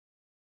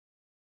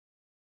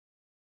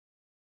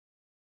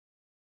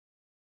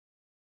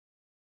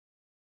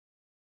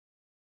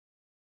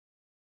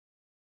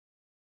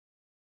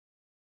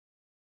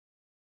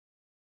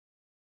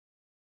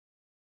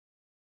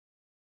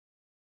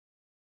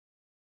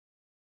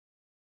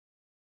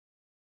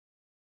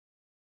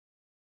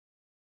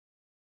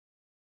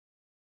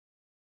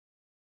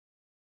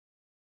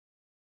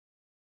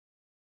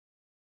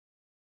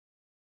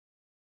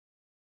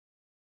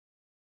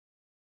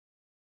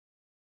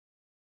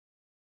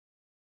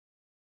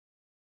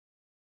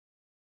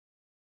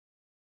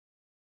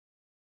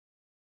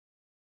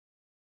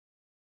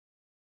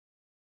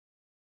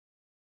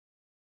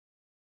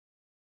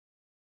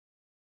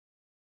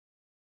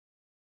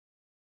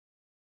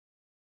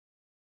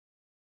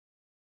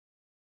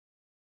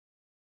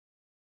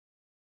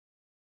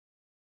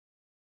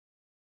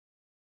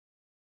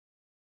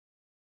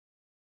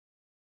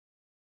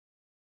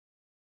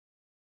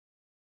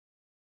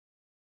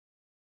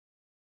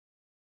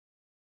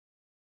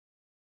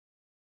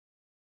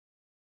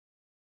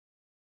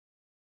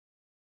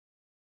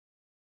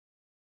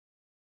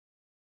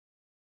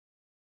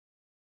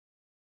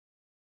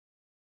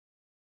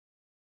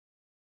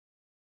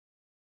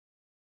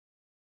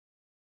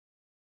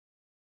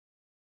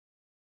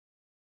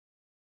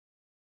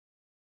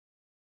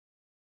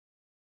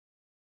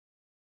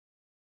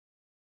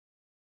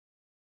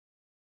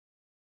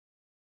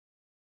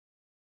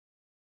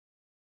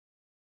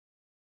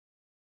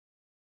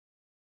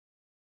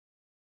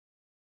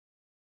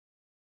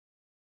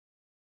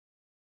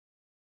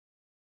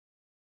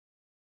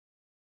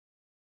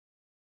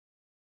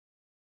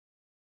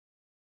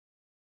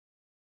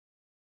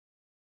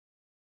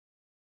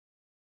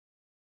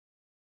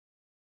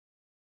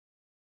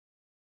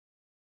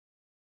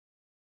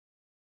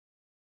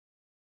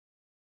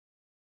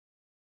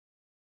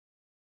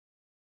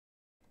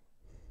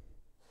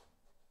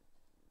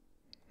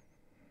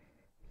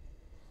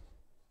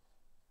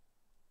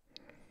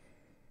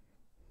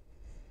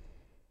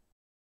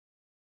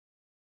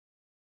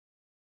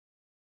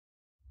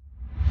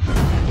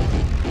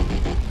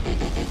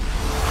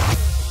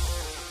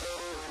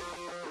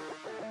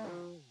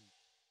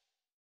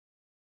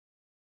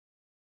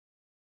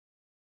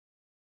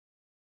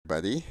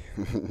everybody.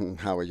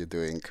 How are you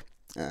doing?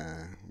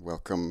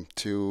 Welcome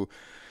to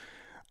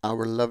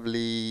our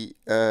lovely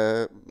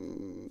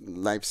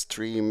live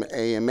stream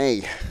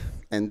AMA.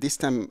 And this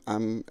time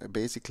I'm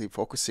basically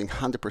focusing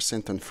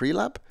 100% on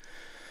Freelab.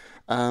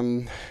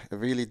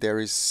 Really, there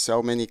is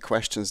so many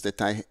questions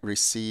that I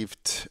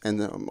received, and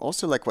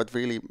also like what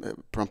really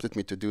prompted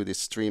me to do this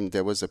stream.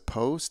 There was a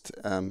post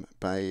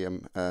by a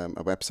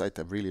website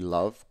I really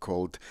love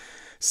called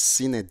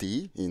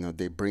CineD.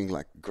 They bring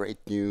like great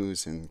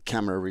news and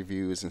camera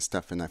reviews and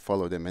stuff, and I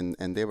follow them,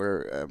 and they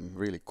were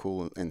really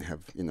cool and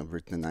have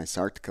written a nice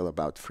article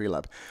about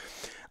Freelab.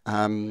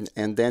 And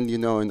then,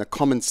 in the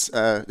comments,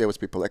 there was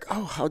people like,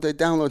 oh, how do I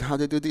download, how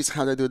do I do this,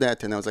 how do I do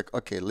that? And I was like,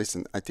 okay,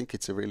 listen, I think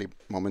it's a really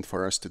moment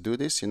for us to do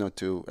this,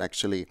 to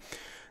actually,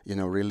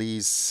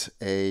 release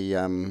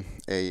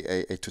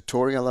a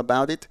tutorial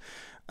about it.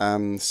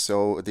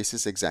 So this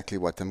is exactly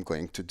what I'm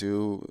going to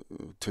do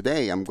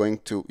today. I'm going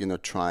to,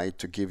 try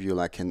to give you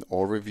like an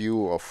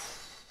overview of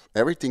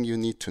everything you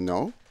need to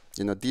know.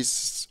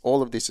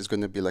 All of this is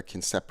going to be like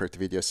in separate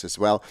videos as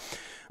well.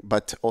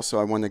 But also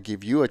I want to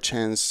give you a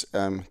chance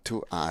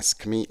to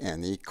ask me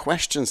any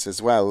questions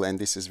as well. And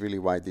this is really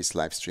why these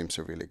live streams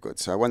are really good.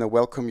 So I want to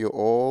welcome you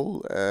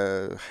all.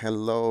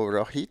 Hello,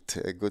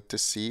 Rohit. Good to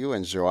see you.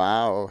 And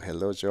Joao.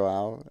 Hello,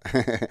 Joao.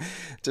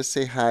 Just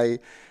say hi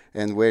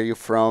and where you're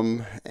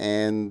from.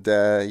 And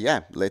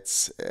yeah,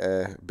 let's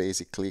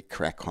basically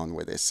crack on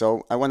with this.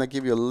 So I want to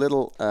give you a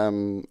little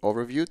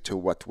overview to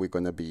what we're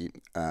going to be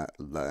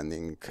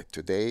learning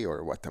today,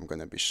 or what I'm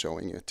going to be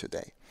showing you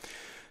today.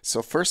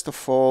 So first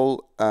of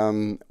all,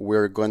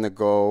 we're going to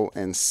go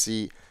and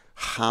see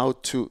how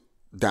to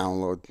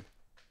download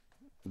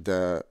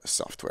the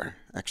software.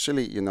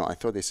 Actually, I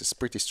thought this is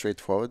pretty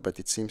straightforward, but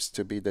it seems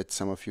to be that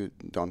some of you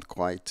don't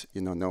quite,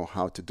 know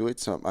how to do it.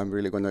 So I'm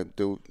really going to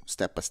do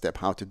step by step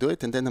how to do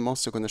it. And then I'm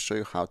also going to show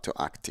you how to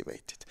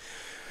activate it.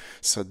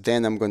 So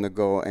then I'm going to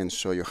go and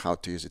show you how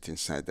to use it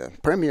inside the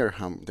Premiere.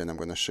 Then I'm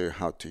going to show you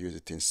how to use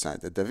it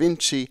inside the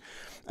Davinci.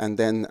 And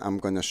then I'm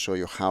going to show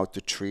you how to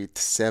treat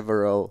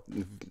several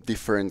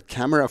different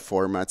camera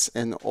formats,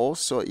 and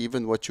also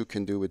even what you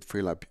can do with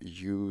Freelab.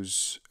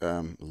 Use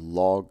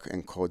log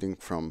encoding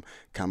from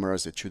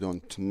cameras that you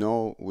don't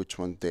know which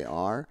one they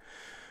are.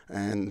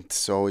 And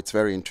so it's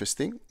very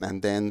interesting.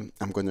 And then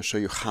I'm going to show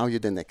you how you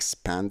then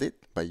expand it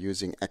by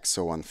using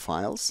XO1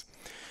 files.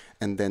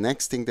 And the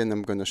next thing then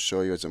I'm going to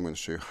show you is I'm going to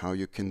show you how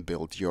you can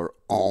build your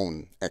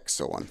own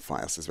XO1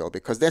 files as well,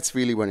 because that's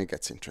really when it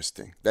gets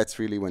interesting. That's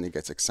really when it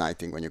gets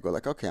exciting, when you go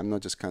like, okay, I'm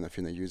not just kind of,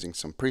 using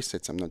some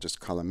presets. I'm not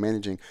just color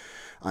managing.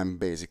 I'm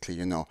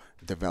basically,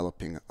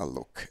 developing a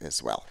look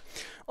as well.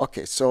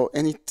 Okay, so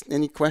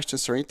any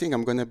questions or anything?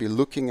 I'm going to be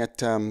looking at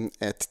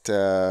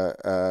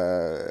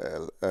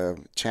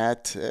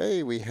chat.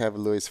 Hey, we have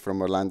Luis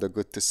from Orlando.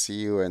 Good to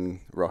see you. And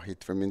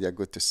Rohit from India.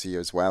 Good to see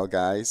you as well,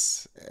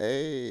 guys.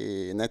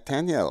 Hey,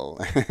 Nathaniel.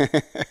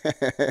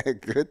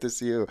 Good to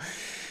see you.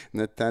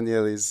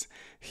 Nathaniel is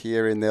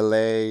here in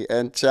LA.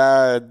 And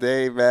Chad,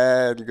 hey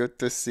man, good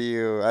to see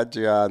you.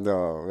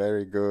 Adriano,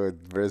 very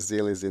good.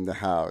 Brazil is in the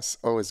house.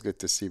 Always good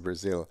to see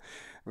Brazil.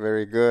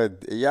 Very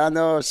good.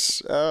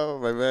 Janos, oh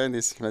my man,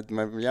 is my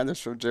Janos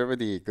from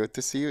Germany. Good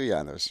to see you,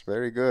 Janos.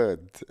 Very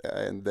good.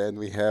 And then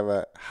we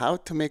have how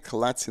to make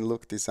LUTs in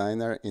Look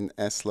Designer in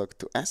S-Log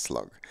to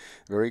S-Log.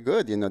 Very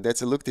good.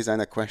 That's a Look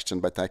Designer question,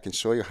 but I can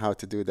show you how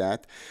to do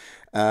that.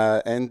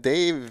 And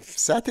Dave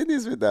Satin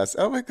is with us.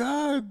 Oh my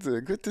God,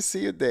 good to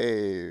see you,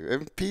 Dave.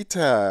 And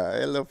Peter,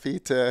 hello,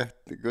 Peter.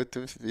 Good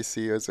to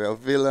see you as well.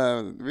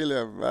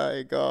 Willem,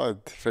 my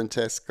God,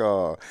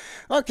 Francesco.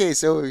 Okay,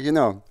 so,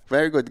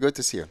 very good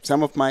to see you.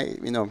 Some of my,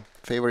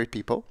 favorite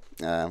people.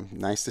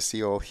 Nice to see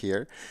you all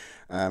here.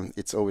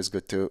 It's always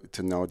good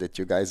to know that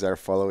you guys are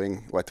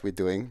following what we're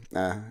doing.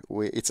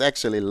 It's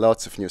actually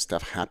lots of new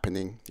stuff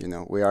happening.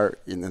 We are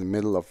in the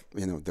middle of,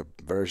 the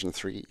version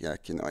 3. Yeah,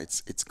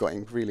 it's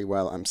going really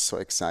well. I'm so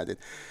excited.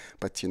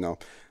 But,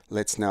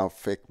 let's now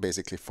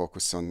basically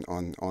focus on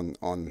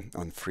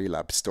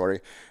Freelab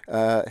story.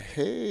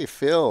 Hey,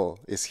 Phil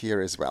is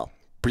here as well.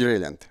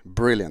 Brilliant,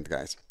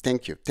 guys.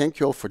 Thank you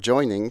all for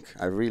joining.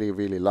 I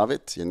really love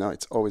it.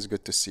 It's always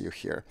good to see you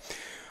here.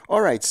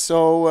 All right,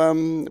 so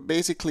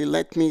basically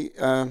let me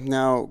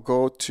now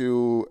go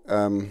to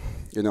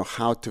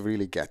how to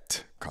really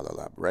get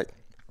ColorLab, right?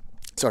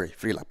 Sorry,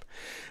 Freelab.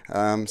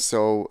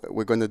 So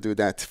we're going to do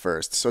that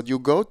first. So you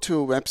go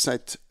to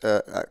website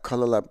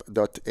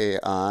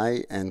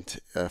colorlab.ai and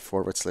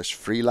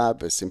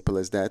 /Freelab, as simple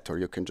as that, or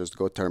you can just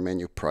go to our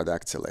menu,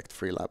 product, select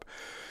Freelab.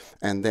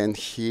 And then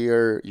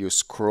here you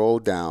scroll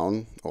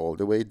down, all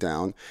the way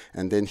down,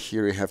 and then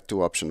here you have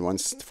two options,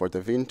 one's for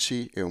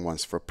Davinci and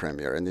one's for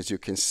Premiere. And as you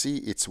can see,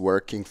 it's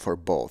working for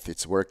both.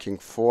 It's working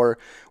for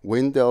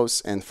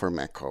Windows and for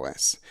Mac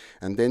OS.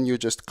 And then you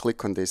just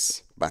click on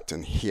this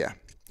button here.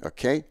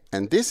 Okay,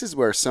 and this is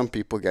where some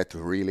people get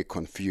really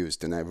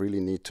confused, and I really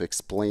need to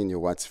explain you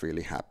what's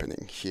really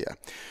happening here.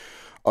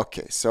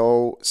 Okay,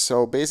 so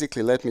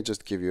basically let me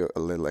just give you a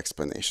little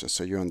explanation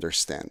so you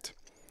understand.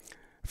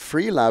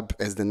 Freelab,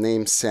 as the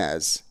name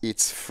says,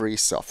 it's free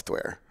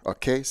software.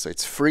 Okay, so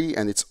it's free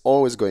and it's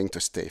always going to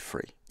stay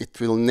free. It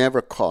will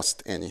never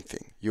cost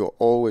anything. You're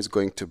always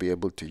going to be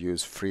able to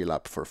use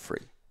Freelab for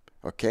free.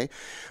 Okay,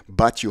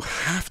 but you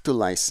have to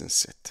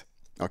license it.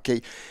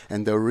 Okay,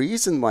 and the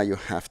reason why you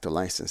have to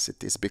license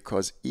it is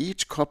because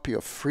each copy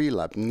of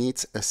Freelab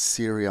needs a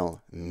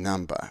serial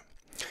number.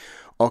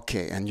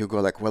 Okay, and you go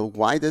like, well,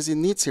 why does it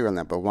need serial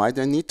number? Why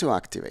do I need to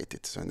activate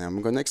it? So now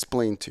I'm going to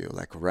explain to you,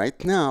 like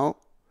right now,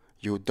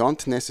 you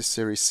don't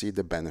necessarily see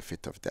the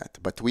benefit of that,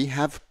 but we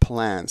have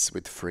plans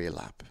with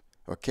Freelab.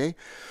 Okay,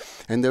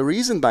 and the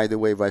reason, by the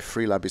way, why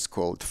Freelab is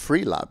called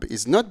Freelab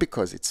is not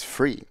because it's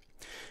free.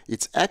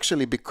 It's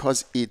actually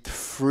because it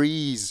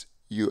frees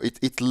you,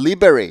 it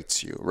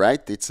liberates you,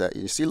 right? It's a,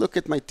 you see, look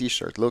at my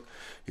t-shirt, look,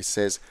 it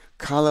says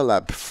Color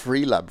Lab,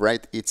 Freelab,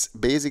 right? It's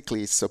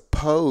basically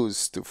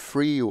supposed to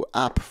free you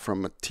up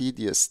from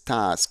tedious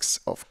tasks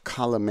of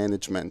color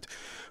management,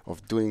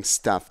 of doing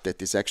stuff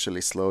that is actually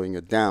slowing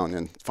you down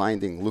and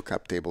finding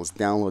lookup tables,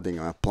 downloading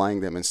and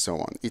applying them and so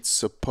on. It's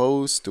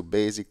supposed to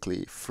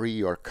basically free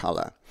your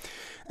color.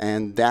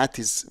 And that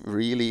is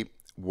really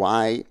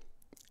why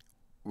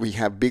we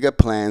have bigger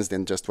plans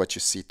than just what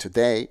you see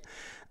today,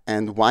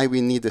 and why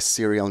we need a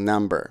serial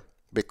number.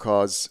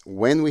 Because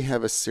when we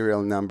have a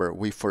serial number,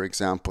 we, for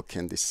example,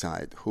 can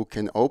decide who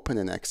can open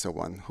an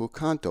XO1, who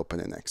can't open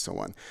an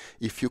XO1.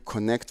 If you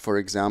connect, for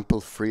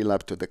example,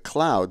 Freelab to the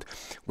cloud,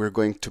 we're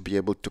going to be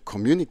able to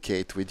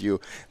communicate with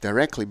you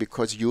directly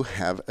because you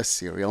have a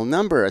serial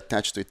number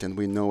attached to it, and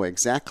we know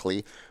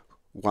exactly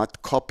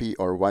what copy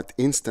or what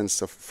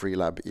instance of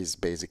Freelab is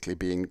basically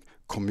being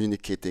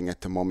communicating at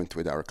the moment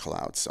with our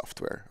cloud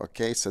software.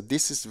 Okay, so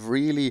this is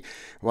really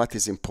what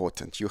is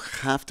important. You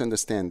have to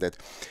understand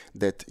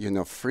that you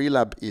know,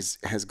 Freelab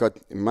has got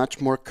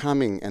much more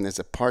coming, and as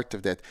a part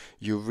of that,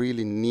 you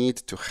really need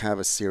to have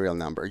a serial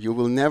number. You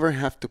will never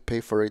have to pay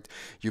for it.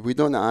 We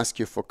don't ask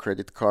you for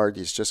credit card.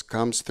 It just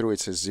comes through. It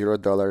says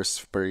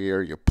 $0 per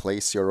year. You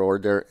place your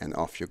order and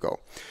off you go.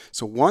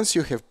 So once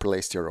you have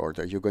placed your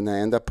order, you're going to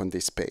end up on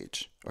this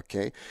page.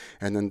 Okay,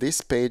 and on this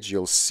page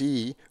you'll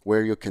see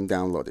where you can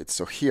download it.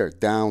 So here,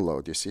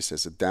 download, you see it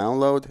says a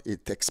download.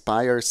 It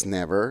expires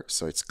never,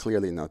 so it's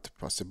clearly not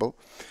possible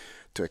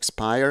to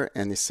expire.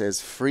 And it says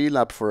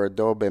Freelab for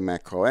Adobe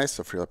Mac OS,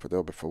 or Freelab for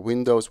Adobe for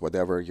Windows,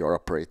 whatever your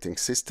operating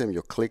system.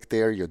 You click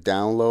there, you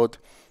download,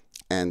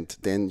 and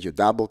then you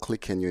double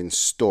click and you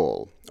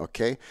install.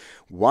 Okay,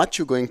 what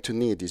you're going to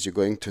need is you're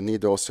going to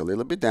need also a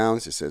little bit down.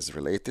 It says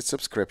related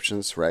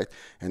subscriptions, right?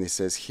 And it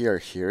says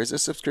here is a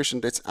subscription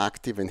that's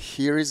active, and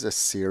here is a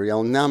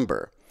serial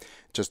number.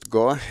 Just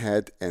go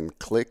ahead and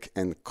click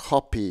and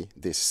copy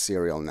this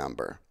serial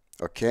number.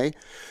 Okay,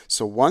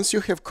 so once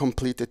you have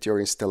completed your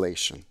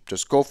installation,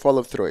 just go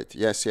follow through it.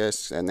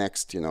 Yes, and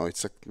next, you know,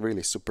 it's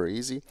really super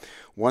easy.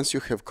 Once you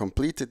have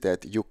completed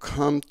that, you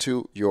come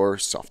to your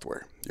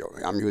software.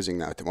 I'm using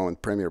now at the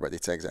moment Premiere, but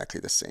it's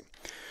exactly the same.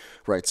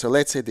 Right, so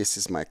let's say this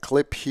is my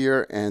clip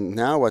here, and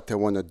now what I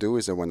want to do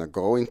is I want to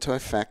go into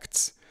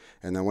effects,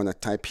 and I want to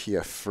type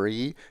here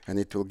free, and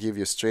it will give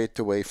you straight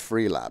away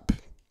Freelab.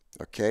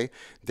 Okay,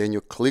 then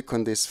you click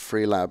on this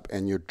Freelab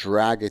and you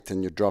drag it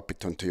and you drop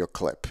it onto your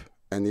clip.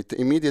 And it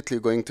immediately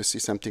going to see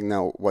something.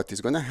 Now, what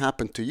is going to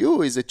happen to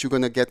you is that you're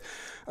going to get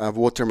a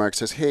watermark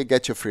says, hey,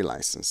 get your free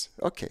license.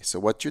 Okay, so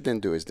what you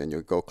then do is then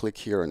you go click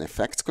here on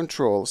Effects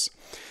Controls.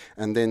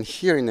 And then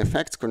here in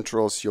Effects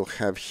Controls, you'll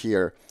have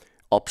here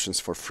options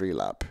for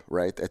Freelab,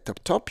 right? At the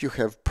top, you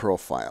have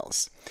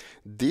Profiles.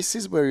 This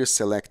is where you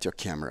select your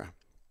camera.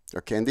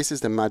 Okay, and this is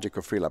the magic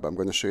of Freelab. I'm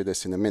going to show you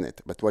this in a minute.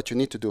 But what you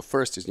need to do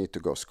first is you need to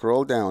go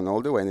scroll down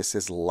all the way, and it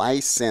says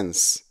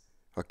License.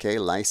 Okay,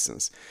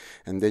 license,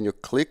 and then you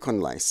click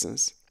on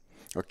license.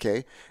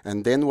 Okay,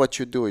 and then what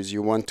you do is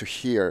you want to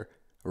here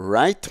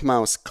right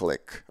mouse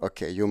click.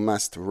 Okay, you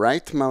must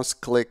right mouse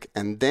click,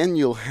 and then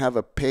you'll have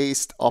a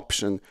paste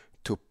option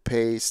to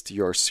paste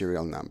your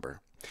serial number.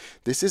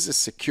 This is a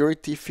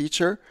security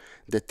feature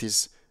that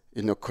is,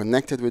 you know,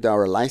 connected with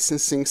our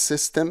licensing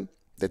system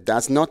that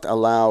does not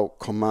allow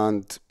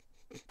command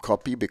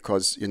copy,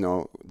 because, you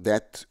know,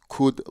 that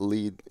could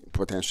lead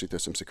potentially to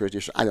some security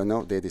issue. I don't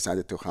know. They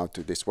decided to how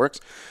this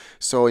works.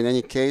 So in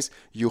any case,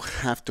 you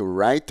have to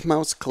right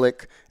mouse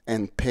click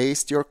and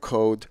paste your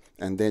code,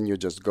 and then you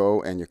just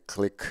go and you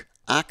click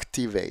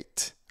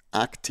activate.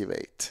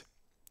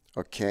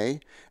 Okay,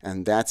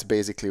 and that's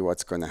basically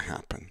what's going to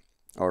happen.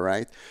 All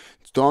right,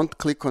 don't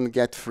click on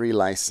get free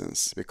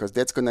license, because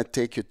that's going to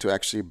take you to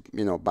actually,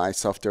 you know, buy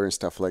software and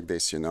stuff like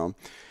this, you know.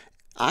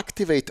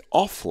 Activate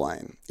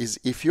offline is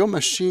if your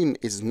machine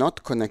is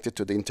not connected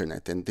to the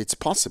internet, and it's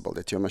possible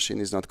that your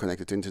machine is not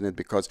connected to the internet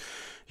because,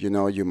 you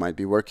know, you might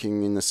be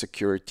working in a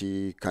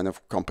security kind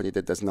of company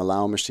that doesn't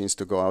allow machines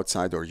to go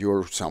outside, or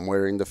you're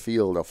somewhere in the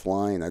field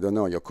offline. I don't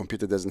know, your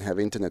computer doesn't have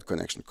internet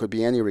connection. Could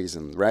be any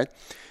reason, right?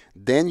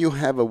 Then you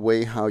have a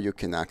way how you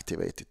can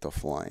activate it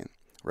offline.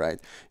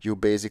 Right, you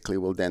basically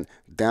will then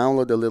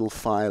download a little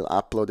file,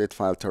 upload that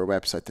file to our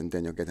website, and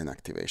then you get an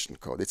activation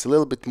code. It's a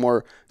little bit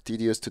more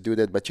tedious to do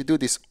that, but you do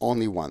this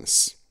only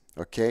once.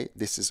 Okay,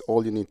 this is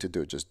all you need to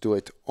do. Just do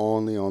it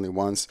only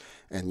once,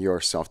 and your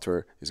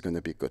software is going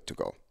to be good to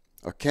go.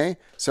 Okay,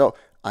 so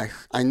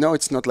I know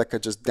it's not like I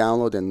just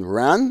download and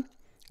run.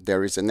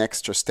 There is an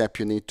extra step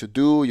you need to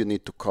do. You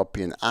need to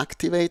copy and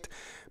activate.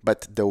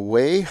 But the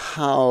way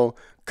how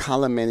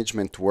color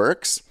management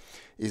works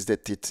is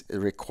that it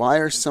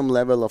requires some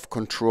level of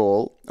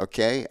control,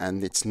 okay?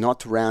 And it's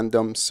not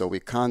random, so we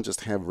can't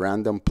just have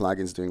random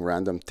plugins doing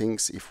random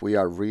things. If we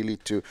are really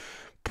to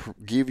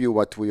give you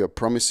what we are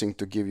promising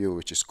to give you,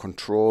 which is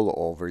control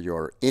over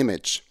your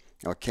image.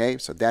 Okay,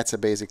 so that's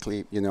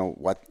basically, you know,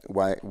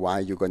 why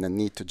you're gonna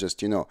need to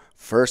just, you know,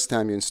 first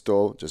time you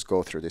install, just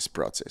go through this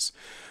process.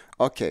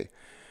 Okay,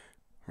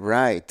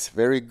 right,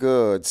 very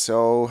good.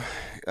 So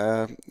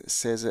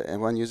says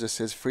one user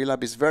says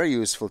Freelab is very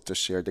useful to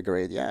share the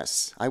grade.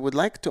 Yes, I would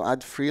like to add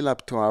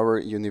Freelab to our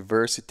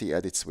university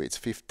edit suites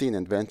 15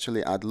 and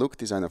eventually add Look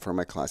Designer for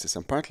my classes.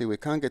 And partly we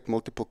can't get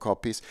multiple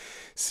copies,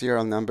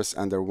 serial numbers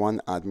under one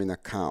admin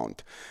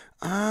account.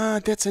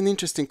 That's an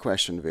interesting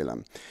question,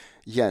 Willem.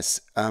 Yes,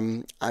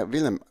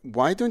 Willem,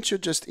 why don't you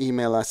just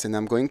email us and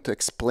I'm going to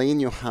explain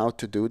you how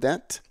to do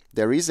that.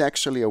 There is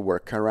actually a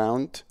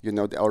workaround, you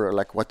know, or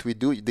like what we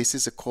do. This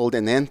is called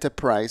an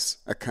enterprise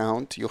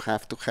account you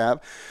have to have.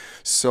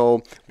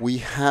 So we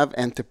have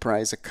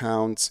enterprise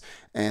accounts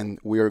and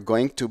we are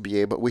going to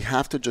be able, we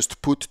have to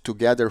just put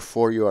together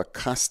for you a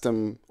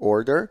custom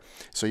order.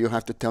 So you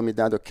have to tell me,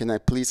 Dado, can I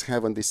please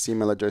have on this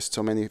email address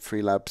so many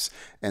Freelabs,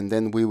 and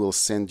then we will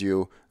send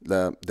you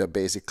the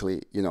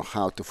basically, you know,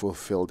 how to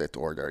fulfill that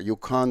order. You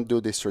can't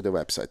do this through the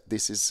website.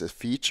 This is a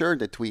feature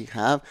that we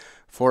have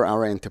for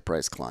our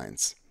enterprise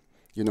clients,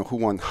 you know, who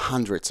want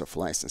hundreds of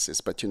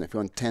licenses. But, you know, if you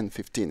want 10,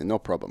 15, no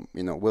problem.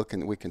 You know,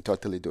 we can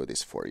totally do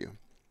this for you.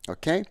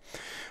 Okay?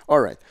 All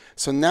right.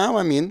 So now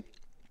I'm in.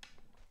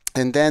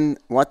 And then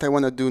what I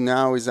want to do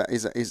now is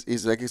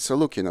like, so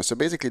look, you know, so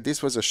basically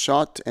this was a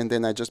shot, and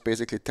then I just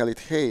basically tell it,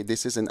 hey,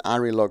 this is an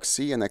Arilog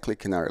C, and I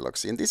click in Arilog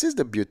C. And this is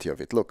the beauty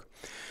of it. Look,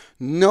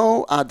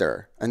 no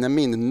other, and I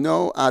mean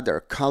no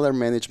other color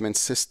management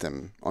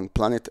system on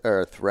planet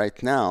Earth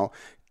right now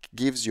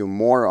gives you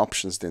more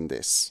options than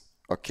this.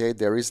 Okay,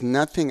 there is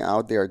nothing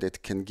out there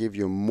that can give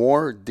you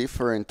more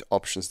different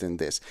options than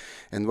this.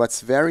 And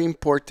what's very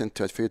important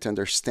for you to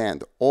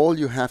understand, all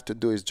you have to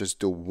do is just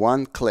do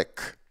one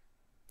click.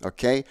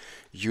 Okay,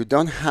 you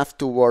don't have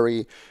to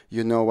worry,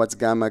 you know, what's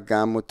gamma,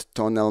 gamut,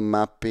 tonal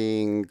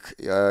mapping,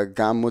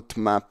 gamut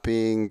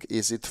mapping,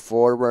 is it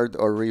forward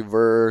or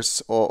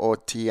reverse or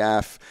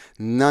OTF,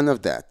 none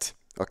of that.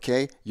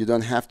 Okay, you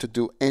don't have to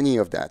do any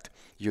of that.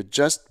 You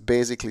just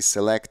basically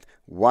select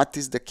what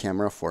is the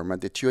camera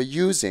format that you're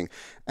using.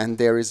 And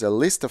there is a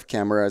list of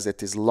cameras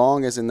that is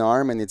long as an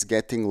arm and it's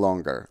getting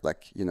longer.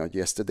 Like, you know,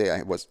 yesterday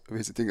I was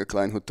visiting a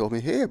client who told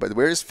me, hey, but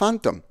where is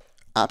Phantom?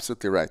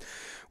 Absolutely right.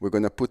 We're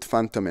going to put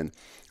Phantom in.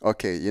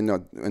 Okay, you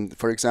know, and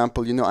for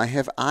example, you know, I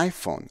have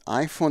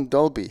iPhone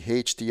Dolby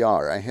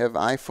HDR. I have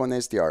iPhone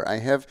SDR. I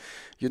have,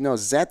 you know,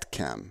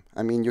 Zcam.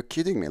 I mean, you're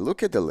kidding me.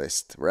 Look at the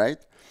list, right?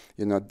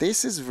 You know,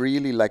 this is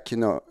really like, you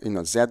know,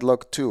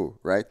 Zlog 2,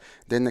 right?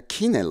 Then a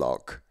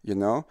Kinelog, you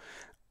know.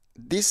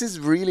 This is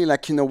really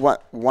like, you know,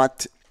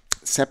 what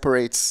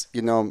separates,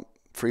 you know,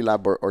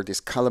 Freelab or this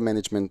color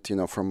management, you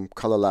know, from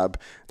Color Lab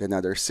than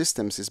other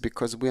systems is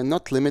because we are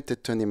not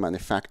limited to any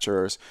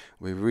manufacturers.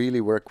 We really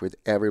work with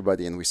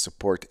everybody and we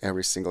support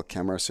every single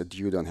camera so that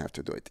you don't have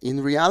to do it.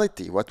 In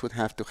reality, what would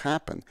have to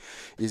happen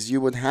is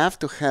you would have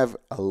to have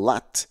a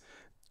lot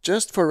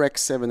just for Rec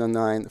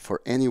 709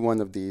 for any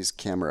one of these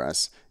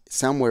cameras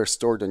somewhere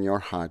stored on your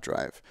hard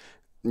drive.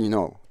 You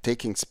know,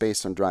 taking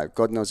space on drive.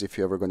 God knows if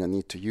you're ever going to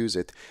need to use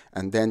it.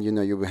 And then, you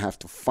know, you will have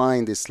to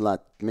find this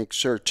LUT, make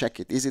sure, check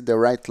it. Is it the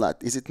right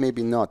LUT? Is it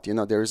maybe not? You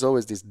know, there is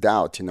always this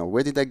doubt, you know,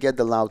 where did I get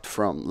the LUT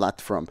from?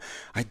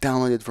 I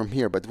downloaded it from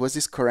here, but was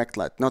this correct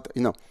LUT? Not,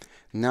 you know,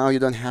 now you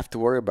don't have to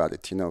worry about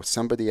it. You know,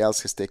 somebody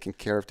else has taken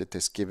care of it,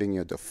 is giving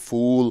you the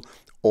full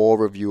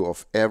overview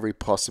of every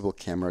possible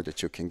camera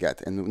that you can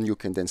get, and you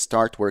can then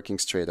start working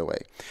straight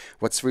away.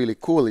 What's really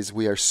cool is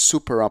we are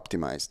super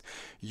optimized.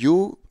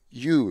 You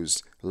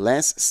use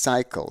less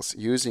cycles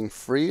using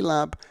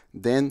Freelab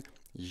than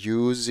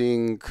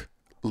using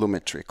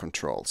Lumetri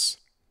controls.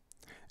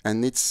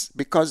 And it's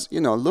because,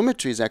 you know,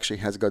 Lumetri actually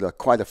has got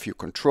quite a few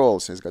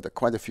controls, has got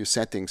quite a few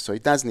settings, so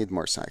it does need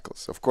more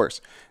cycles, of course.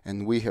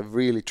 And we have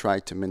really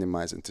tried to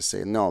minimize and to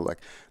say, no, like,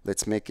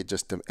 let's make it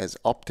just as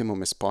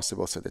optimum as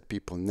possible so that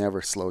people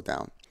never slow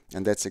down.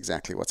 And that's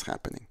exactly what's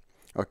happening.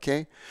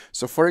 Okay,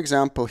 so for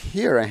example,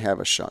 here I have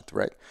a shot,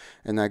 right?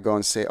 And I go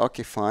and say,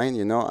 okay, fine,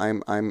 you know,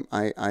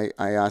 I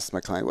asked my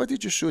client, what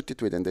did you shoot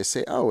it with? And they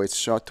say, oh, it's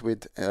shot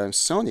with a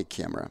Sony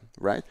camera,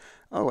 right?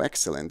 Oh,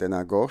 excellent. Then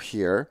I go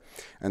here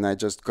and I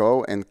just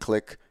go and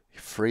click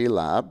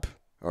Freelab,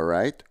 all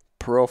right,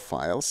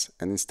 profiles,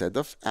 and instead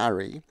of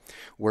ARRI,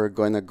 we're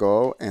going to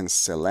go and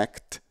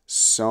select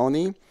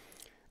Sony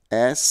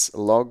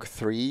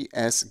S-Log3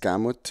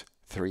 S-Gamut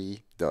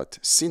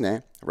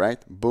 3.cine, right?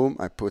 Boom,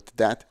 I put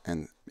that,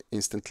 and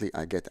instantly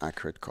I get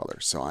accurate color.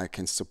 So I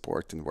can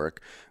support and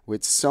work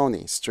with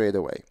Sony straight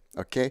away.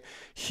 Okay,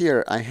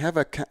 here I have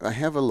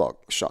a log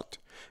shot,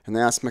 and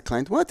I ask my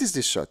client, what is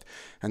this shot?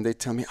 And they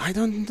tell me, I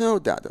don't know,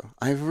 Dado.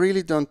 I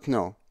really don't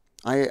know.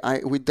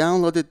 We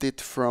downloaded it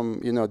from,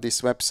 you know,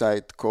 this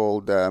website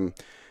called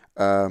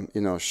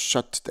you know,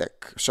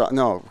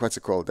 what's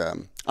it called?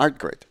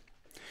 ArtGrid.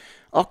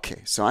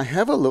 Okay, so I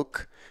have a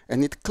look,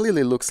 and it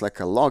clearly looks like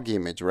a log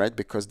image, right?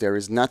 Because there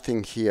is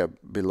nothing here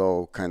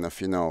below, kind of,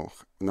 you know,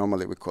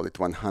 normally we call it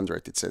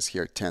 100. It says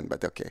here 10,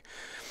 but okay.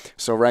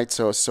 So right,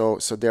 so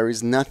there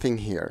is nothing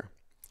here.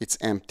 It's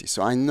empty.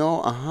 So I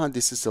know,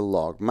 this is a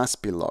log,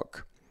 must be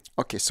log.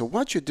 Okay, so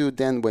what you do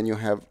then when you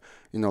have,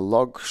 you know,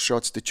 log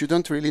shots that you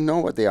don't really know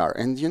what they are.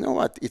 And you know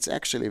what? It's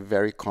actually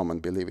very common,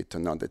 believe it or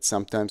not, that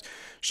sometimes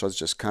shots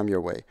just come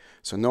your way.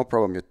 So no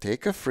problem. You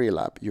take a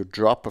Freelab, you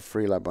drop a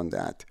Freelab on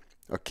that.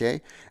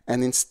 Okay,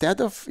 and instead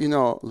of, you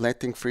know,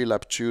 letting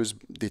Freelab choose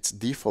its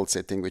default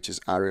setting, which is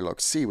Arilog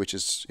C, which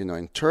is, you know,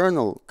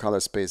 internal color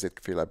space that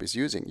Freelab is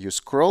using, you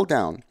scroll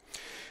down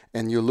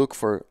and you look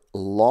for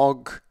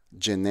log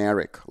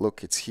generic.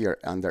 Look, it's here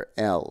under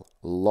L,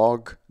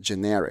 log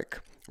generic,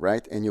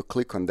 right? And you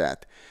click on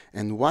that.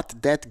 And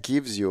what that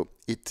gives you,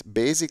 it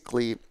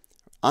basically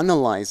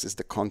analyzes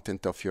the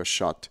content of your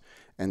shot,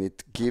 and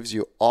it gives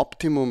you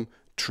optimum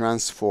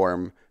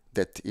transform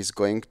that is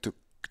going to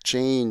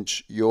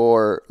change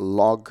your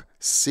log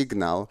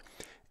signal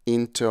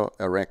into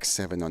a Rec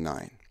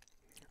 709.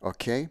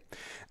 Okay,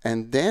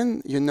 and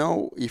then, you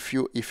know, if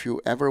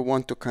you ever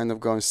want to kind of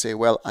go and say,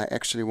 well, I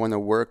actually want to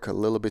work a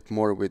little bit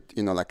more with,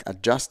 you know, like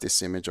adjust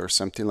this image or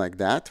something like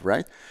that,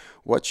 right?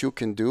 What you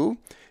can do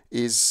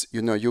is,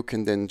 you know, you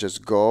can then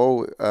just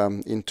go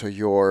into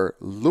your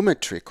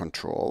lumetri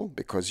control,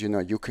 because, you know,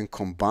 you can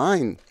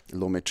combine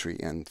lumetri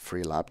and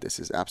Freelab. This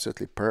is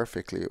absolutely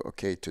perfectly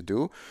okay to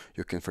do.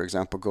 You can, for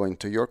example, go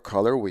into your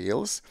color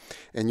wheels,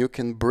 and you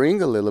can bring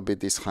a little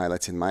bit these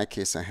highlights. In my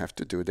case, I have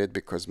to do that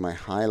because my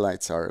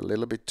highlights are a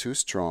little bit too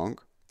strong,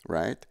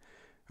 right?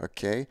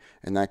 Okay,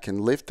 and I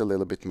can lift a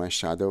little bit my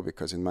shadow,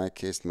 because in my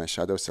case, my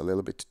shadow is a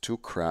little bit too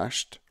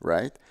crushed,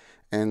 right?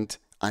 And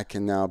I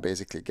can now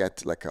basically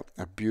get like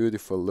a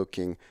beautiful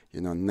looking, you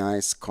know,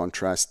 nice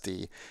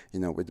contrasty, you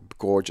know, with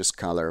gorgeous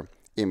color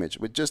image,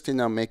 with just, you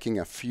know, making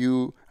a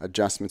few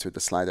adjustments with the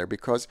slider,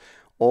 because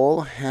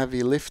all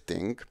heavy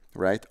lifting,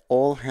 right?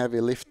 All heavy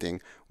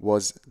lifting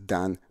was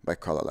done by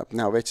Color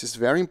Now, which is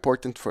very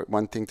important for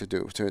one thing to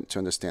do, to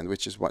understand,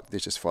 which is what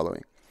this is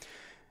following.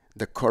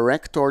 The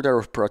correct order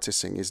of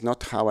processing is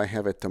not how I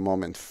have at the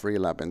moment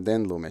Freelab and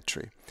then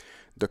Lumetri.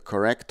 The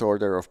correct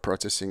order of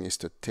processing is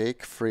to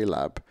take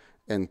Freelab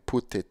and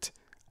put it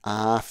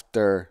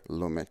after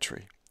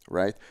Lumetri,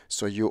 right?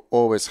 So you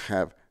always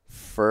have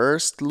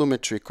first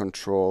Lumetri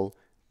control,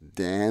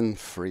 then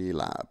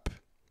Freelab,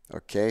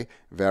 okay?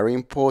 Very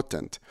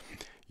important.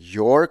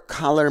 Your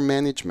color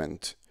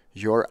management,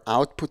 your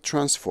output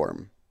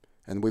transform,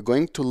 and we're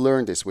going to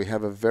learn this. We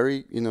have a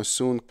very, you know,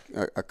 soon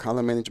a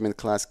color management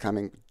class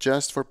coming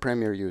just for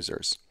Premiere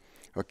users,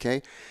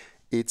 okay?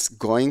 It's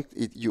going,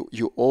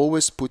 you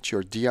always put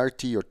your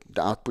DRT,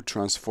 the output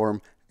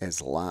transform, as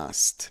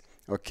last.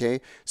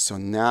 Okay, so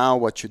now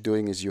what you're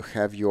doing is you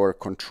have your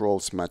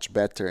controls much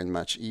better and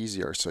much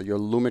easier. So your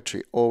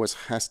lumetri always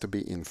has to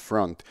be in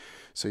front.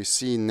 So you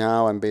see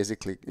now I'm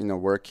basically, you know,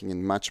 working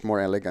in much more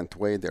elegant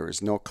way. There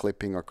is no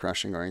clipping or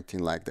crushing or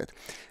anything like that.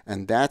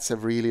 And that's a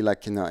really,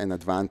 like, you know, an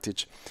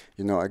advantage.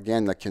 You know,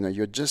 again, like, you know,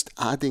 you're just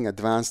adding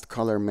advanced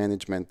color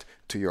management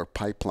to your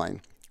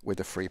pipeline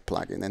with a free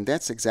plugin. And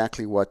that's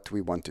exactly what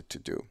we wanted to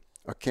do.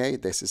 Okay,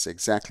 this is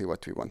exactly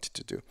what we wanted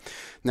to do.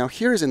 Now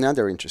here is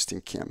another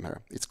interesting camera.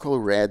 It's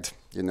called Red,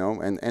 you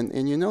know,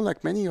 and you know,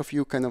 like many of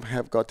you kind of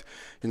have got,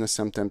 you know,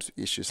 sometimes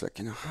issues like,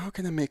 you know, how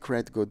can I make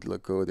Red good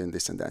look good and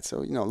this and that.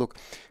 So, you know, look,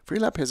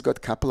 Freelab has got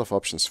a couple of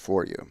options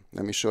for you.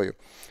 Let me show you.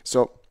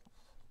 So,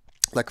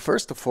 like,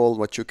 first of all,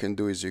 what you can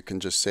do is you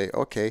can just say,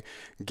 okay,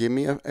 give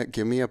me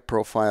a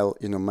profile,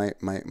 you know,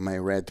 my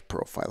red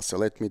profile. So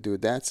let me do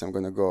that. So I'm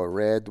going to go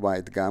red,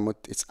 white, gamut.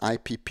 It's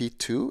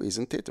IPP2,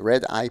 isn't it?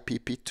 Red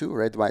IPP2,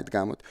 red, white,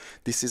 gamut.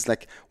 This is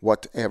like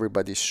what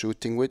everybody's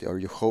shooting with, or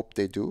you hope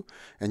they do.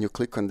 And you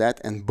click on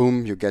that, and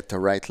boom, you get the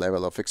right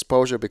level of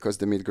exposure because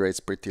the mid grade is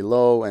pretty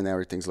low and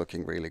everything's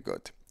looking really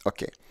good.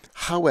 Okay.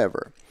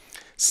 However,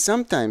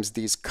 sometimes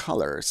these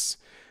colors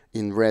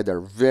in red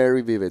are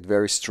very vivid,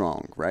 very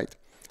strong, right?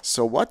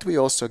 So what we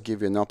also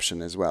give you an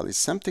option as well is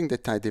something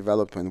that I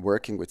developed when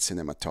working with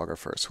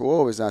cinematographers who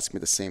always ask me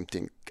the same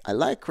thing. I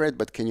like red,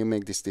 but can you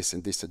make this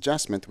and this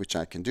adjustment, which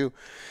I can do.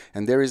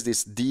 And there is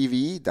this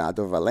DV,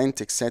 Dado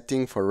Valentic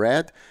setting for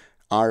red,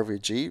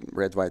 RVG,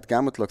 red, white,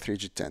 gamut, log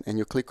 3G10. And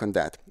you click on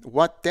that.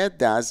 What that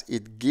does,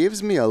 it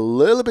gives me a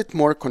little bit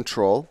more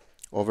control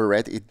over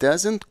red. It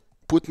doesn't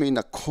put me in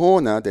a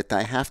corner that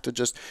I have to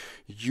just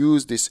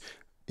use this,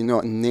 you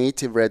know,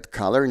 native red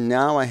color.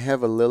 Now I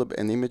have a little bit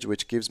an image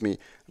which gives me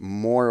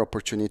more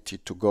opportunity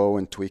to go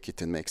and tweak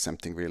it and make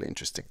something really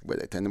interesting with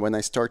it. And when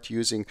I start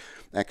using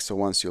EXO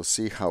once, you'll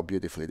see how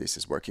beautifully this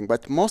is working.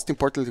 But most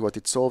importantly, what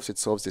it solves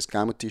these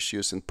gamut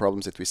issues and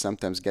problems that we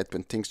sometimes get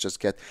when things just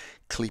get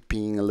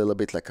clipping a little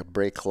bit, like a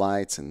brake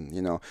lights and,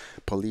 you know,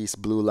 police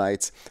blue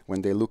lights,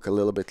 when they look a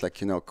little bit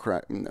like, you know,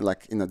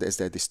 as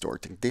they're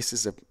distorting. This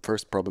is the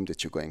first problem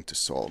that you're going to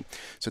solve.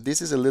 So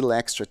this is a little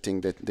extra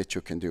thing that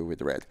you can do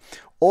with red.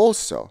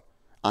 Also,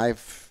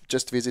 I've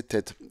just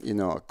visited, you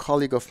know, a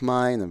colleague of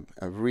mine,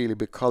 a really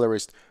big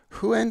colorist,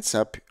 who ends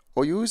up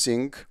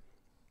using,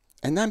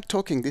 and I'm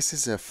talking, this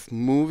is a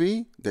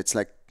movie that's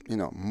like, you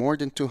know, more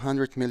than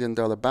 $200 million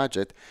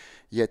budget,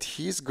 yet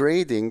he's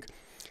grading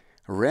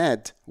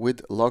red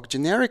with log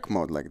generic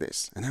mode like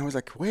this. And I was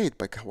like, wait,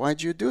 but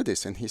why'd you do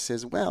this? And he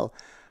says, well,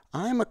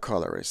 I'm a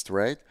colorist,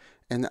 right?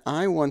 And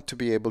I want to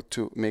be able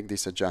to make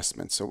this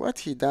adjustment. So what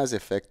he does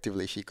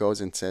effectively, he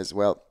goes and says,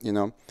 well, you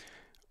know,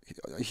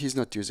 he's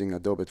not using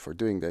Adobe for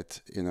doing that,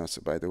 you know, so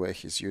by the way,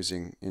 he's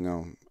using, you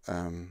know,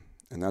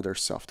 another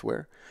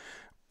software.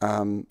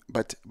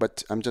 But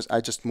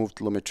I just moved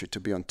Lumetri to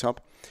be on top.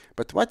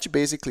 But what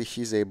basically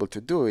he's able to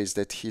do is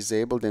that he's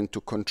able then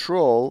to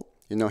control,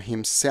 you know,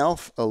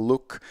 himself a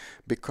look,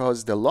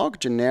 because the log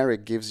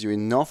generic gives you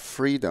enough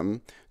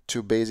freedom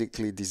to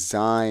basically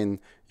design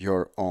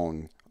your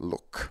own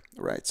look,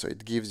 right? So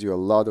it gives you a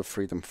lot of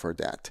freedom for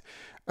that.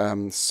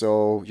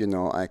 So, you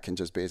know, I can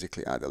just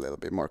basically add a little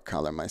bit more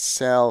color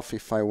myself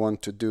if I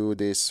want to do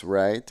this,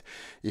 right?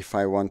 If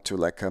I want to,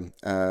 like,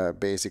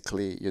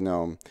 basically, you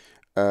know,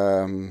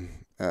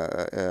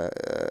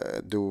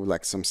 do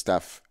like some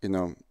stuff, you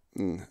know,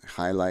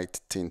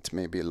 highlight, tint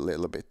maybe a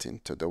little bit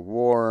into the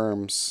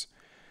worms,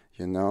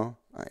 you know,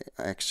 I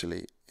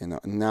actually, you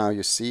know, now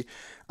you see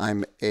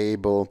I'm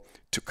able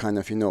to kind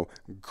of, you know,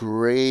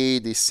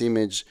 grade this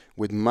image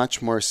with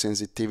much more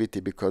sensitivity,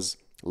 because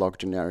log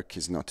generic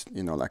is not,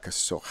 you know, like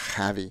so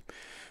heavy.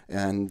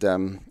 And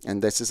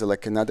this is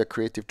like another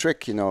creative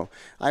trick, you know.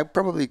 I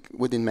probably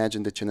would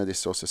imagine that, you know,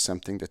 this is also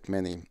something that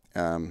many,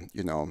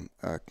 you know,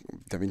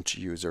 Davinci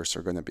users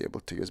are going to be able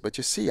to use. But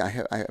you see, I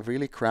have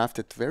really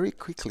crafted very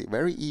quickly,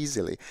 very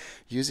easily,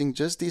 using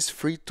just these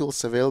free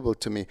tools available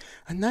to me,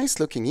 a nice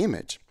looking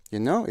image. You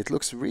know, it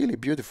looks really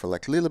beautiful,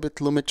 like a little bit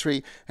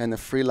Lumetri and a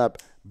Freelab.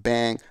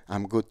 Bang,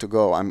 I'm good to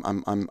go.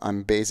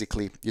 I'm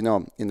basically, you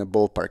know, in a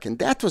ballpark. And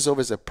that was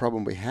always a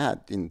problem we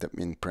had in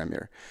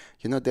Premiere.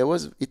 You know,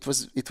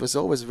 it was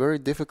always very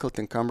difficult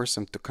and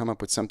cumbersome to come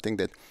up with something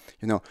that,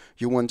 you know,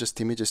 you want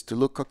just images to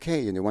look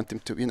okay, and you want them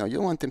to, you know,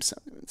 you want them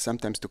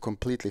sometimes to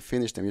completely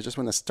finish them. You just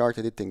want to start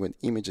editing with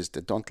images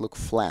that don't look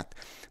flat,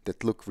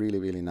 that look really,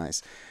 really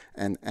nice.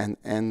 And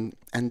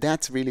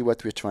that's really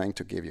what we're trying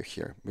to give you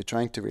here. We're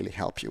trying to really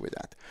help you with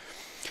that.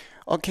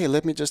 Okay,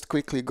 let me just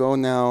quickly go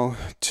now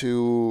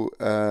to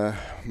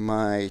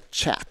my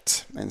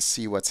chat and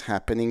see what's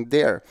happening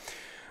there.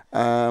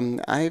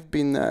 I've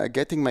been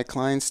getting my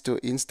clients to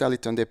install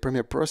it on their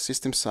Premiere Pro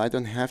system so I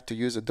don't have to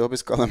use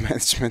Adobe's color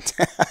management.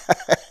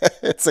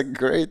 It's a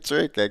great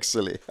trick,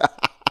 actually.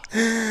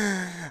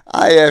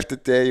 I have to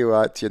tell you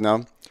what, you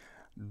know,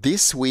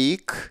 this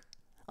week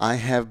I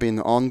have been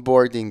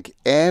onboarding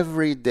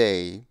every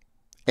day.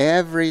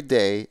 Every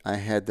day I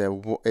had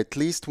at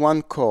least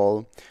one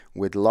call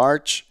with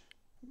large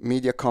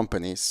media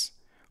companies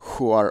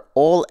who are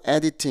all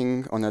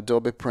editing on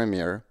Adobe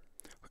Premiere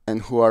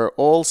and who are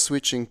all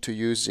switching to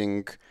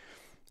using,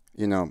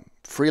 you know,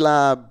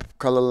 Freelab,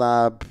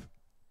 ColorLab,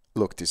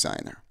 Look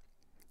Designer.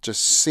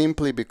 Just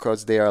simply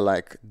because they are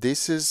like,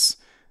 this is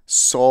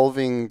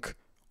solving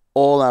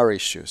all our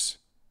issues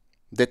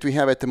that we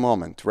have at the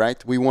moment,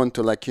 right? We want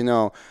to, like, you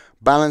know,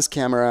 balance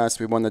cameras.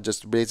 We want to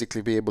just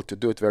basically be able to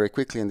do it very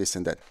quickly and this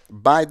and that.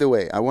 By the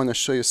way, I want to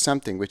show you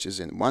something which is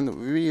in one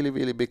really,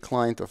 really big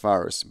client of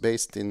ours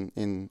based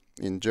in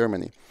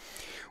Germany.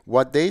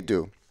 What they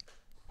do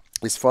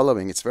is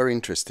following. It's very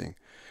interesting.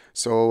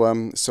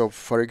 So, so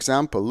for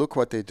example, look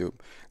what they do.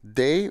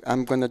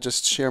 I'm going to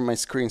just share my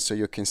screen so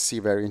you can see,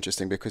 very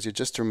interesting, because you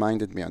just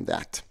reminded me on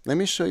that. Let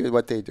me show you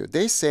what they do.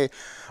 They say,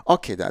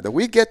 okay, Dado,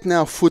 we get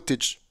now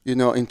footage, you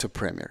know, into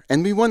Premiere,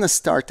 and we want to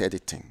start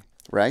editing,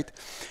 right?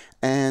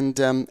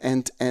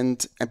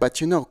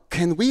 But you know,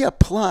 can we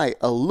apply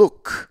a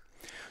look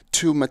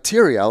to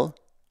material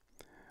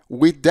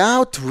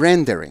without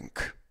rendering?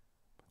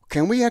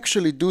 Can we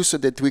actually do so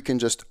that we can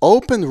just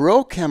open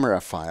raw camera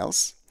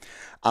files,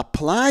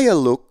 apply a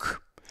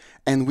look,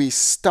 and we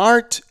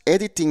start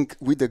editing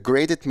with the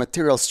graded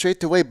material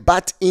straight away,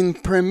 but in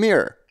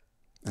Premiere?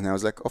 And I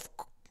was like, of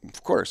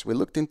course. We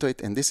looked into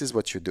it, and this is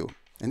what you do.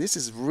 And this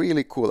is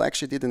really cool. I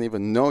actually didn't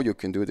even know you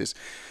can do this,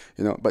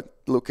 you know, but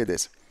look at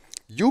this.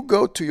 You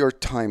go to your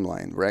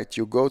timeline, right?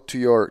 You go to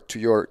your,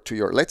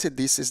 let's say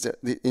this is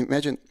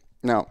imagine,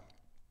 now,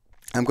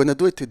 I'm going to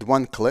do it with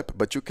one clip,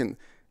 but you can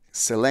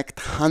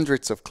select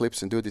hundreds of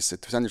clips and do this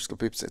with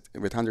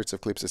hundreds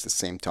of clips at the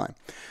same time,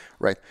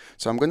 right?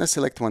 So I'm going to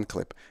select one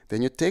clip.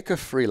 Then you take a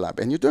Freelab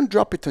and you don't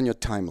drop it on your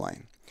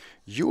timeline.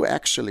 you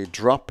actually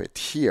drop it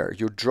here.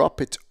 You drop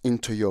it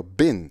into your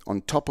bin,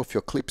 on top of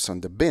your clips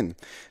on the bin.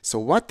 So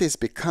what this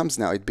becomes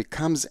now, it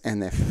becomes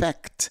an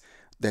effect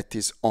that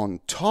is on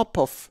top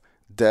of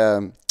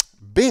the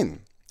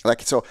bin.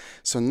 Like so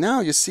now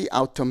you see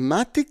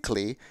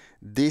automatically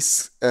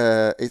this,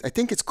 I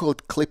think it's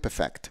called clip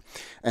effect.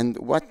 And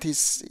what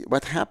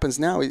happens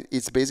now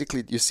is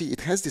basically, you see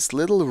it has this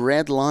little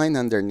red line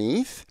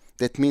underneath.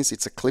 That means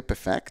it's a clip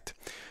effect,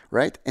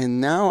 right?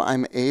 And now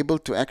I'm able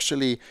to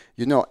actually,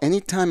 you know,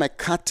 anytime I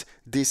cut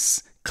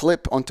this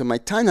clip onto my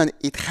timeline,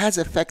 it has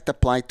effect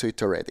applied to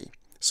it already.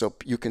 So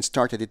you can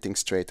start editing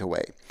straight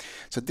away.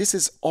 So this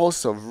is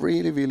also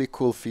really, really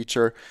cool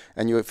feature.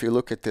 And if you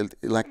look at it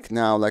like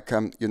now, like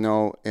you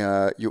know,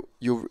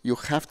 you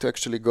have to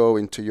actually go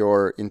into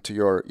your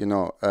you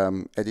know,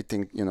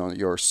 editing, you know,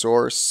 your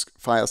source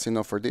files, you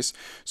know, for this.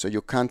 So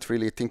you can't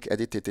really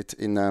edit it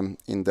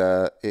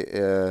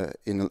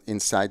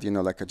inside, you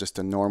know, like just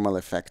a normal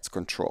effects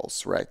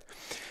controls, right?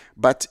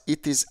 But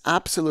it is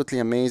absolutely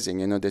amazing,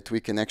 you know, that we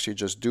can actually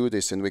just do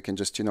this, and we can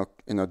just, you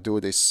know,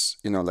 do this,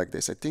 you know, like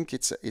this. I think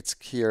it's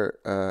here.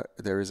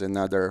 There is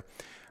another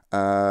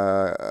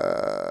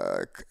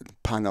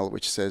panel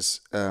which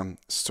says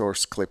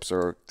source clips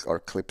or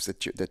clips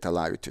that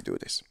allow you to do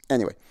this.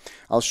 Anyway,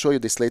 I'll show you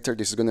this later.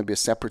 This is going to be a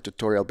separate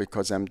tutorial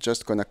because I'm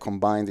just going to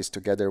combine this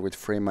together with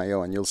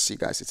Frame.io, and you'll see,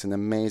 guys, it's an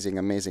amazing,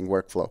 amazing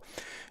workflow,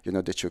 you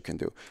know, that you can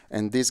do.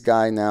 And this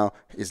guy now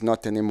is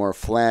not anymore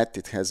flat.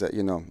 It has a,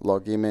 you know,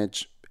 log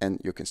image,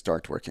 and you can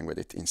start working with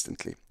it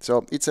instantly.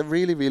 So it's a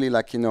really, really,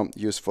 like, you know,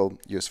 useful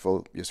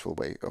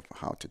way of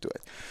how to do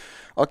it.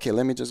 Okay,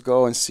 let me just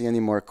go and see any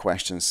more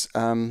questions.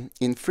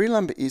 In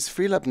Freelab, is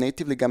Freelab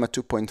natively Gamma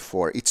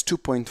 2.4? It's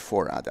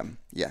 2.4, Adam.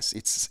 Yes,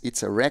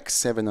 it's a Rec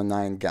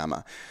 709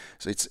 Gamma.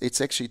 So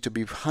it's actually, to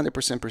be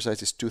 100%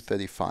 precise, it's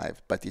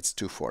 235, but it's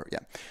 2.4,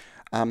 yeah.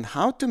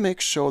 How to make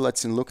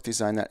show-LUTs in Look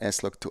Designer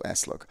S-Log to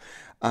S-Log?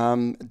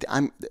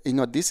 You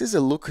know, this is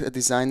a Look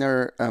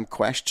Designer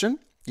question.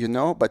 You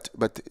know, but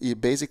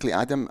basically,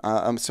 Adam,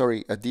 I'm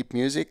sorry, Deep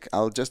Music,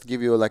 I'll just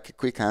give you like a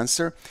quick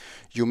answer.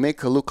 You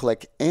make a look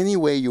like any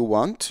way you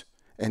want,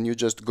 and you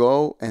just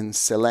go and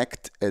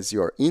select as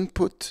your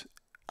input.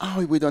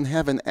 Oh, we don't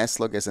have an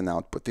S-Log as an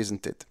output,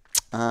 isn't it?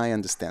 I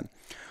understand.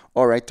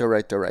 All right.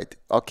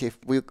 Okay,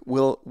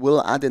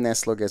 we'll add an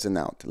S-Log as an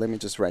out. Let me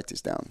just write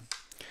this down.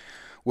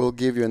 We'll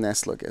give you an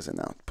S-Log as an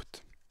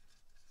output.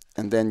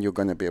 And then you're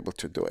going to be able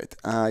to do it.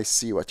 I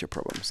see what your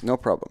problem is. No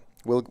problem.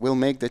 We'll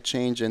make the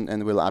change and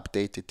we'll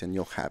update it, and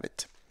you'll have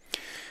it.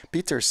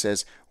 Peter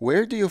says,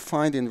 where do you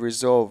find in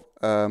Resolve,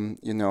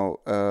 you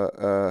know,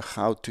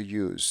 how to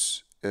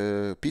use?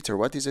 Peter,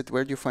 what is it?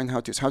 Where do you find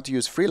how to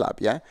use Freelab?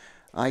 Yeah,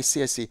 I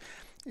see.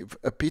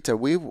 Peter,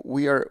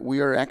 we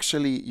are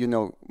actually, you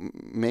know,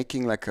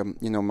 making like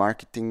you know,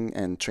 marketing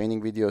and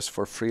training videos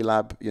for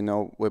Freelab. You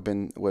know, we've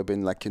been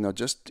like, you know,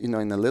 just, you know,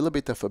 in a little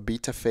bit of a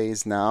beta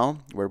phase now,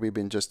 where we've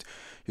been just,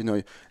 you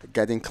know,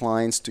 getting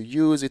clients to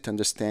use it,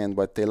 understand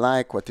what they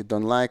like, what they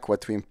don't like,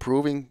 what we're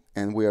improving,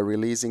 and we are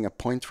releasing a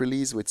point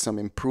release with some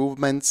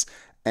improvements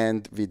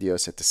and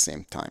videos at the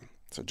same time.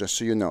 So just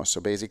so you know, so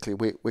basically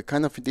we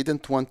kind of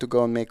didn't want to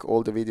go and make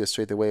all the videos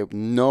straight away,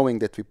 knowing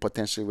that we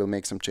potentially will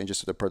make some changes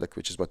to the product,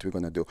 which is what we're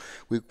going to do.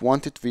 We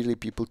wanted really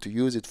people to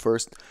use it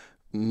first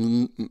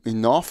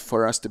enough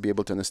for us to be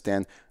able to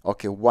understand,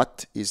 okay,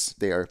 what is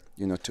there,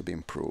 you know, to be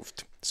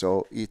improved.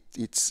 So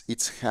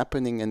it's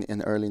happening, and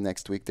in early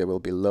next week there will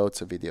be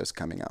loads of videos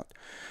coming out.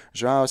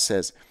 Joao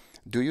says,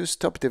 do you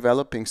stop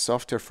developing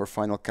software for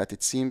Final Cut?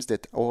 It seems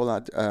that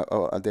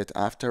that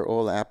after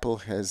all, Apple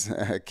has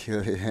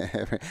killed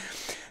it.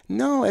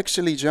 No,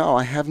 actually, Joao,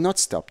 I have not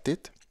stopped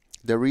it.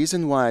 The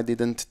reason why I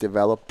didn't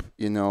develop,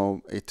 you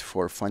know, it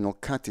for Final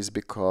Cut is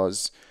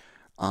because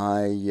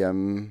I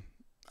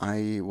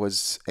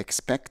was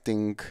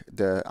expecting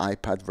the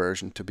iPad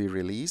version to be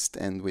released,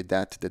 and with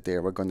that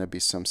there were going to be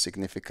some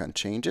significant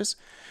changes.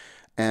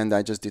 And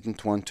I just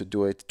didn't want to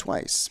do it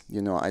twice.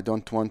 You know, I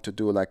don't want to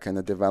do like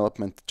a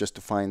development just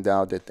to find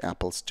out that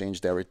Apple's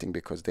changed everything,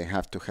 because they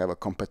have to have a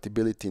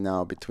compatibility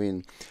now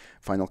between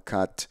Final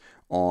Cut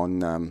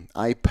on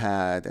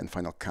iPad and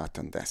Final Cut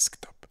on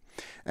desktop.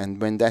 And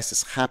when this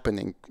is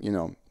happening, you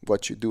know,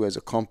 what you do as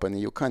a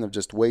company, you kind of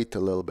just wait a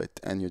little bit,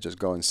 and you just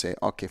go and say,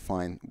 okay,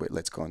 fine, wait,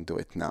 let's go and do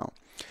it now.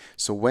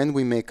 So when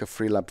we make a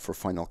Freelab for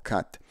Final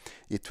Cut,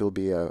 it will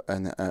be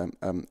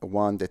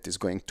one that is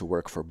going to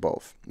work for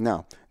both.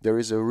 Now, there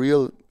is a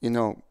real, you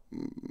know,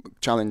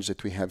 challenge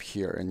that we have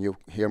here, and you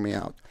hear me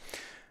out.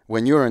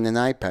 When you're on an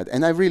iPad,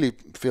 and I really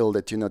feel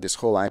that, you know, this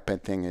whole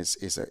iPad thing is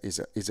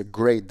a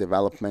great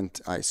development.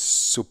 I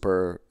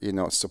super, you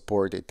know,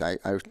 support it. I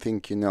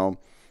think, you know,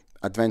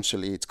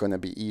 eventually it's going to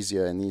be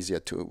easier and easier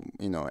to,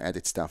 you know,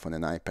 edit stuff on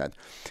an iPad.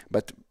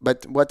 But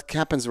what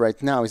happens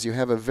right now is you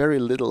have a very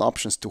little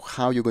options to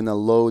how you're going to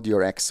load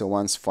your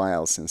X01's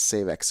files and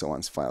save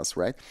X01's files,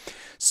 right?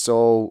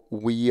 So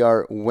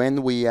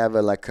when we have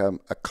a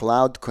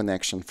cloud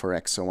connection for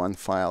X01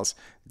 files,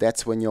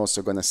 that's when you're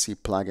also going to see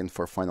plugin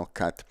for Final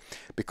Cut,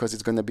 because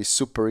it's going to be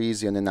super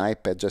easy on an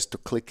iPad just to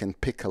click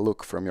and pick a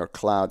look from your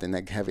cloud and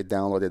like have it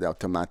downloaded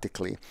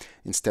automatically,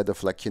 instead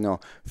of like, you know,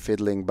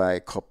 fiddling by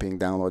copying,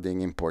 downloading,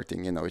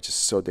 importing, you know, which is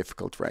so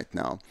difficult right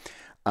now.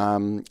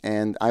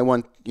 And I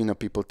want, you know,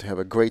 people to have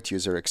a great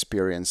user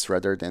experience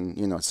rather than,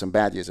 you know, some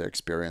bad user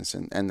experience.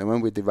 And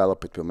when we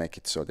develop it, we'll make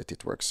it so that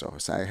it works. So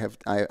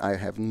I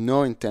have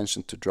no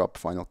intention to drop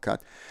Final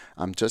Cut.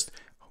 I'm just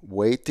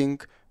waiting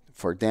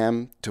for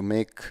them to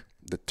make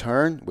the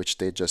turn, which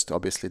they just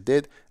obviously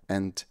did,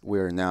 and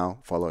we're now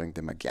following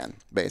them again.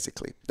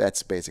 Basically,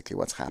 that's basically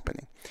what's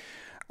happening.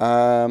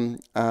 Why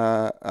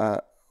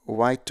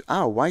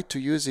to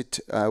use it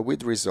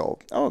with Resolve?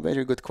 Oh,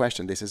 very good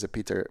question. This is a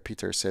Peter.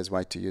 Peter says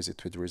why to use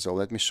it with Resolve.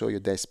 Let me show you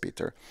this,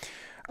 Peter.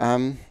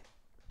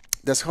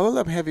 Does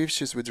HoloLab have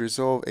issues with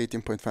Resolve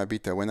 18.5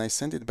 beta? When I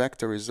send it back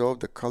to Resolve,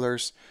 the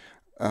colors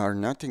are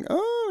nothing.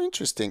 Oh,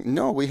 interesting.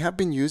 No, we have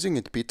been using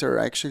it, Peter.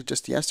 Actually,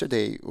 just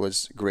yesterday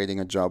was grading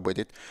a job with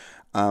it.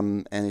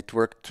 And it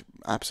worked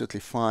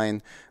absolutely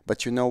fine.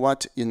 But you know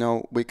what? You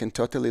know, we can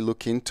totally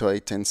look into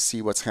it and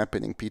see what's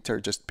happening. Peter,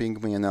 just ping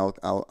me and I'll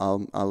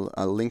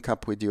link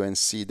up with you and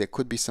see. There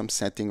could be some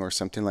setting or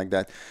something like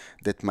that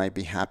that might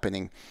be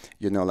happening,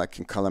 you know, like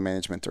in color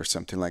management or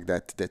something like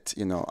that, that,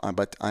 you know,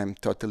 but I'm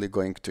totally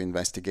going to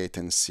investigate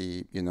and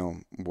see, you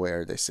know,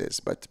 where this is.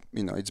 But,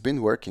 you know, it's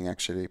been working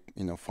actually,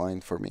 you know,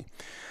 fine for me.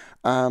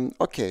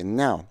 Okay,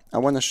 now I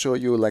want to show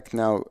you like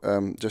now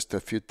just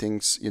a few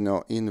things, you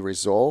know, in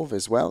Resolve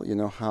as well, you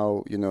know,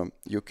 how, you know,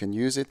 you can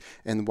use it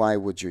and why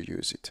would you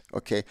use it.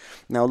 Okay,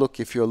 now look,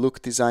 if you're a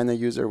look designer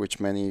user, which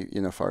many, you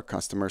know, of our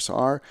customers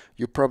are,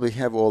 you probably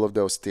have all of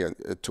those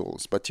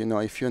tools. But, you know,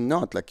 if you're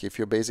not, like if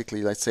you're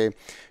basically, let's say,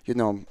 you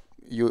know,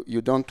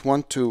 you don't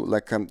want to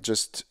like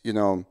just, you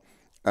know,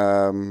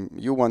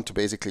 you want to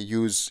basically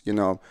use, you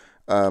know,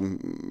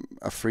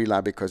 a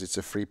Freelab because it's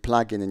a free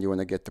plugin and you want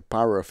to get the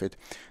power of it.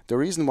 The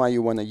reason why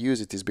you want to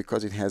use it is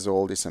because it has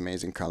all this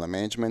amazing color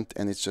management,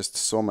 and it's just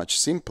so much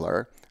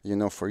simpler, you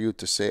know, for you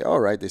to say, all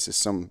right, this is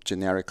some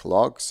generic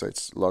log, so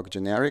it's log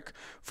generic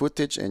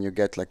footage, and you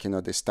get like, you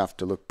know, this stuff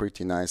to look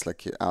pretty nice,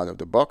 like out of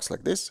the box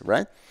like this,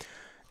 right?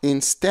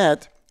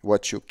 Instead,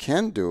 what you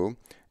can do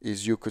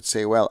is you could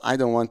say, well, I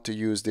don't want to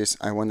use this,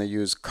 I want to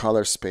use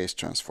color space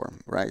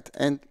transform, right?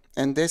 And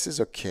this is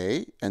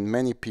okay, and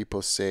many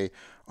people say,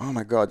 oh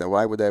my God,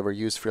 why would I ever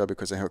use Freelab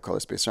because I have a color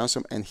space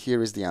transform? And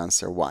here is the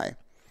answer why.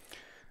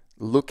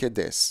 Look at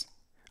this.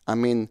 I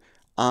mean,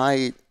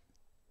 I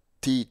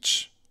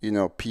teach, you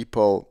know,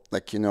 people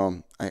like, you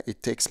know,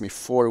 it takes me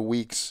 4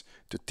 weeks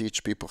to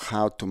teach people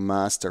how to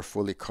master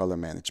fully color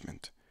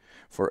management,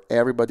 for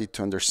everybody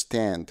to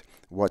understand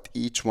what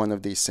each one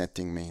of these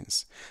settings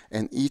means.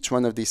 And each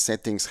one of these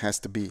settings has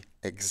to be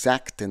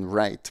exact and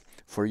right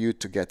for you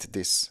to get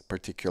this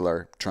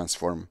particular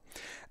transform.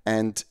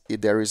 And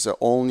there is a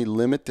only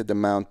limited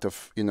amount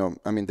of, you know,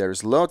 I mean,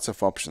 there's lots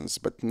of options,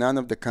 but none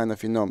of the kind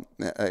of, you know,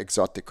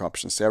 exotic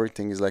options.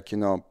 Everything is like, you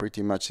know,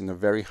 pretty much in a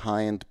very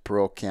high-end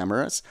pro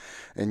cameras,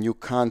 and you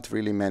can't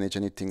really manage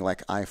anything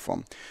like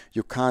iPhone.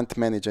 You can't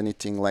manage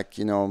anything like,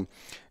 you know,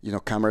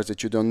 cameras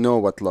that you don't know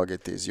what log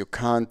it is. You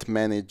can't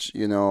manage,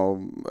 you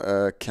know,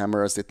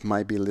 cameras that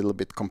might be a little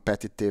bit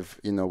competitive,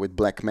 you know, with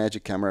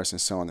Blackmagic cameras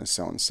and so on and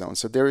so on and so on.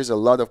 So there is a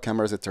lot of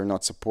cameras that are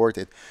not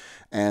supported.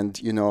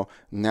 And, you know,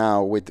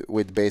 now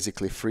with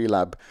basically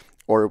Freelab,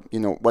 or, you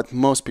know, what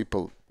most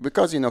people,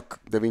 because, you know,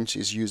 Davinci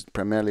is used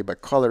primarily by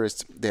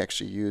colorists, they're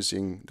actually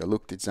using the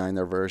Look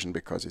Designer version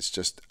because it's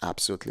just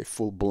absolutely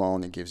full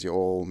blown. It gives you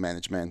all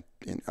management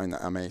in an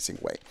amazing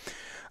way.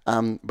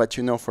 But,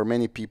 you know, for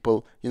many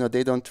people, you know,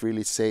 they don't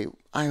really say,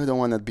 I don't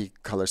want to be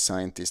color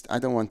scientist. I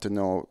don't want to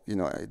know, you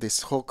know,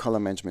 this whole color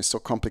management is so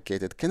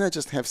complicated. Can I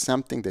just have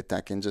something that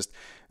I can just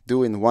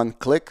do in one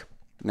click?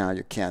 Now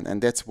you can,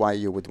 and that's why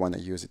you would want to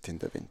use it in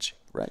Davinci,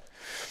 right?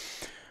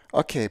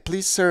 Okay,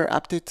 please, sir,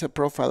 update the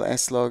profile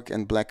S-log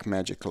and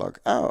Blackmagic log.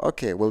 Oh,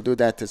 okay, we'll do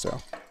that as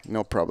well.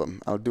 No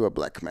problem. I'll do a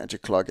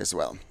Blackmagic log as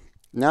well.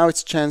 Now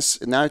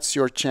it's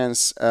your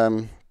chance,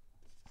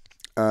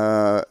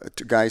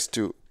 guys,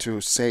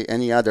 to say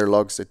any other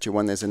logs that you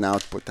want as an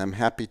output. I'm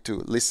happy to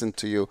listen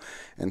to you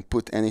and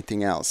put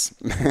anything else.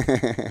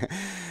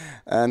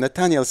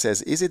 Nathaniel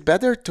says, is it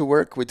better to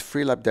work with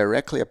Freelab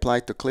directly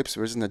applied to clips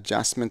versus an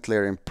adjustment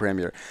layer in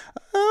Premiere?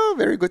 Oh,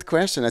 very good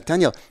question,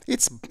 Nathaniel.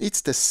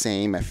 It's the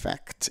same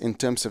effect in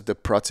terms of the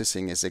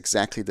processing is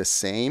exactly the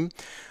same.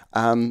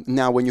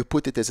 Now, when you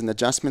put it as an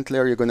adjustment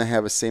layer, you're going to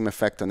have the same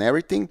effect on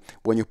everything.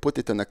 When you put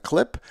it on a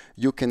clip,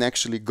 you can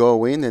actually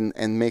go in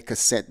and make a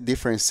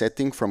different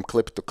setting from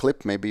clip to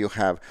clip. Maybe you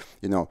have,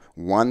 you know,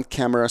 one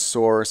camera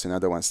source,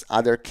 another one's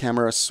other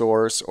camera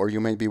source, or you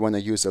maybe want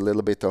to use a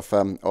little bit of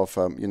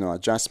you know,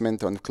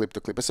 adjustment on clip to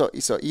clip. So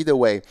either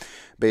way,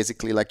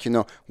 basically, like, you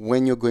know,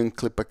 when you're going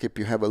clip by clip,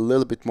 you have a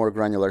little bit more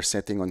granular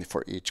setting on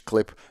for each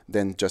clip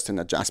than just an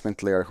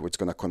adjustment layer, which is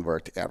going to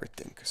convert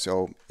everything.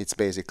 So it's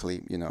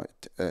basically, you know,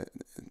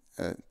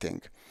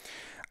 thing.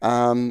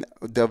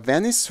 The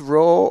Venice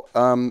RAW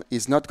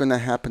is not going to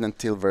happen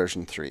until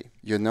version 3.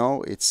 You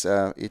know,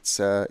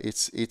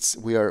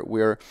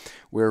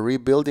 we're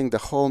rebuilding the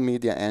whole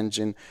media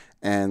engine,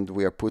 and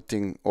we are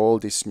putting all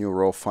these new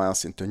RAW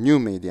files into new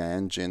media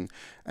engine.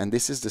 And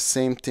this is the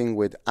same thing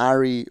with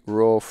ARRI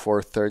RAW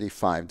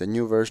 435. The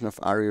new version of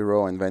ARRI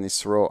RAW and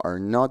Venice RAW are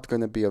not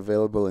going to be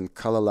available in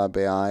ColorLab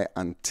AI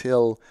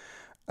until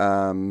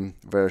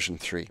version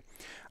 3.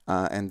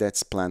 And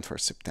that's planned for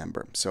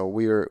September. So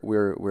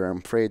we're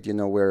afraid, you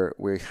know,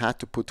 we had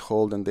to put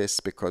hold on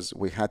this because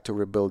we had to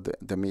rebuild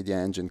the media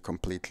engine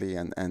completely,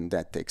 and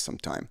that takes some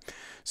time.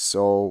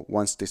 So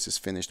once this is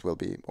finished, we'll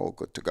be all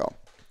good to go.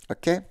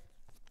 Okay.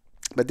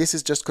 But this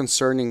is just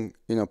concerning,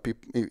 you know,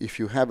 if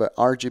you have a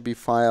RGB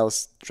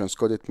files,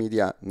 transcoded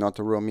media, not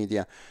a raw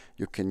media,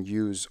 you can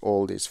use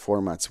all these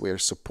formats. We are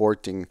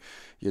supporting,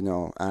 you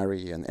know,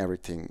 ARRI and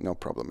everything, no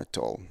problem at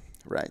all,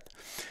 right?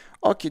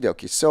 Okie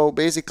dokie. So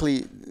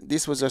basically,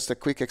 this was just a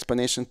quick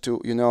explanation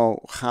to, you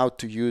know, how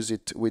to use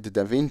it with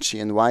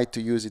Davinci and why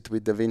to use it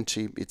with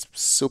Davinci. It's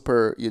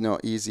super, you know,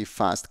 easy,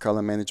 fast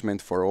color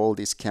management for all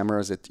these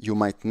cameras that you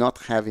might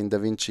not have in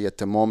Davinci at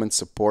the moment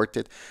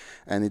supported,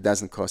 and it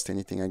doesn't cost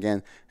anything.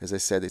 Again, as I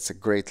said, it's a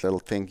great little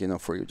thing, you know,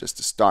 for you just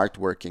to start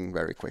working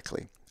very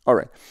quickly. All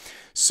right.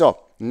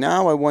 So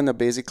now I want to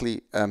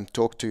basically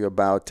talk to you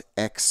about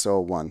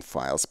XO1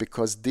 files,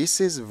 because this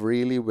is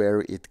really where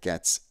it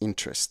gets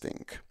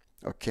interesting.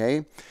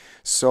 Okay,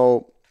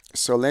 so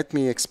let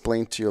me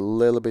explain to you a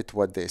little bit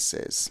what this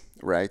is,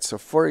 right? So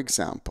for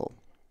example,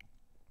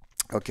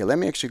 okay, let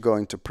me actually go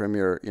into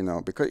Premiere, you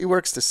know, because it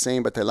works the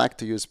same, but I like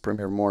to use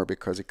Premiere more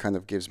because it kind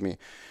of gives me,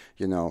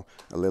 you know,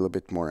 a little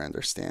bit more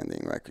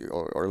understanding, like,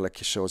 or like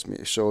it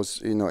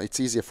shows, you know, it's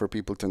easier for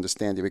people to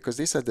understand it, because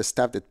these are the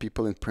stuff that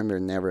people in Premiere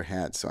never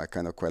had. So I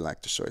kind of quite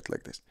like to show it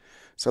like this.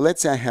 So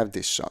let's say I have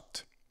this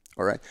shot,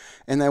 all right,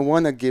 and I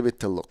want to give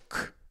it a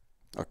look.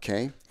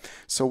 Okay,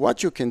 so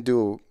what you can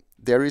do,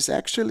 there is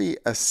actually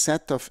a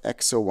set of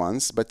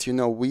XO1s, but you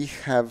know, we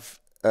have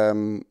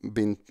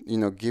been, you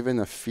know, given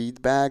a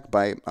feedback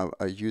by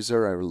a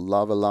user I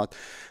love a lot,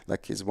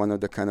 like he's one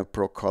of the kind of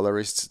pro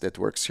colorists that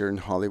works here in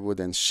Hollywood,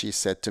 and she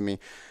said to me,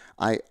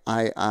 I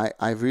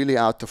really,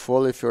 out of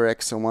all of your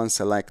XO1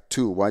 select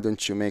 2. Why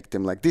don't you make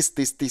them like this,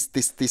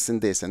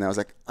 and this? And I was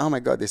like, oh my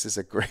God, this is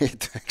a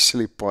great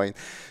actually point.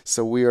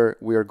 So we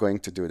are going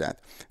to do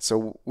that.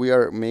 So we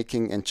are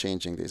making and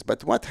changing this.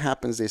 But what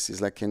happens is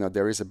like, you know,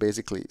 there is a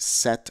basically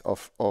set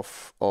of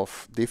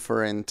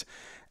different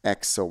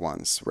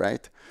XO1s,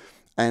 right?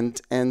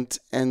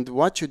 And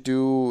what you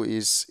do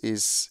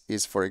is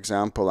for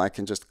example, I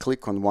can just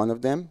click on one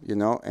of them, you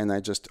know, and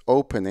I just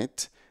open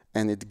it.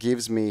 And it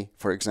gives me,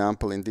 for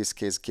example, in this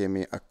case, gave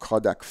me a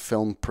Kodak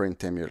film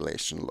print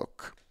emulation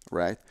look,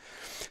 right?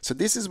 So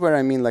this is where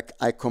I mean, like,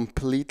 I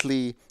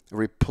completely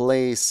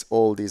replace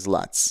all these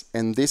LUTs.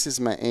 And this is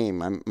my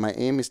aim. My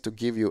aim is to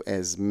give you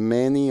as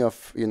many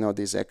of, you know,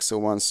 these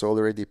XO1s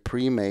already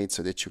pre-made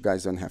so that you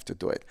guys don't have to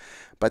do it.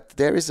 But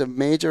there is a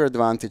major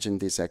advantage in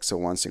these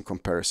XO1s in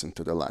comparison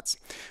to the LUTs.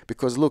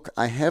 Because look,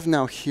 I have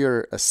now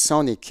here a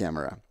Sony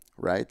camera,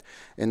 right?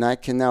 And I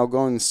can now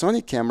go in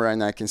Sony camera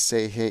and I can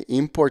say, hey,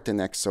 import an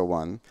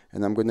XO1,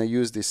 and I'm going to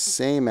use this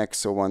same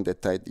XO1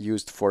 that I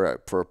used for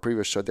a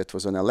previous shot that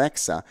was on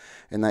Alexa,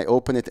 and I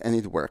open it and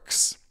it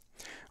works.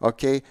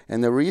 Okay,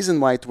 and the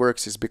reason why it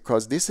works is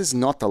because this is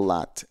not a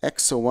LUT.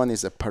 XO1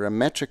 is a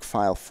parametric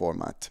file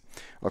format.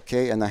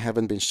 Okay, and I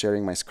haven't been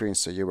sharing my screen,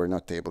 so you were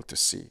not able to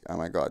see. Oh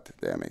my God,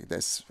 damn it,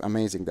 that's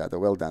amazing, Dado.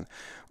 Well done.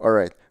 All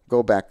right,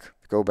 go back.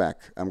 Go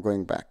back. I'm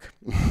going back.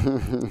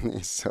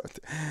 So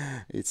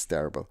it's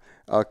terrible.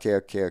 Okay.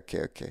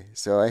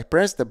 So I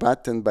pressed the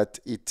button, but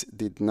it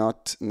did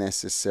not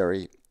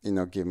necessarily, you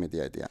know, give me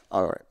the idea.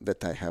 All right,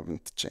 that I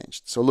haven't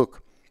changed. So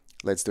look,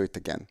 let's do it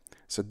again.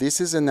 So this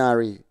is an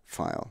ARRI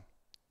file.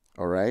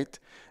 All right.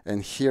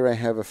 And here I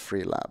have a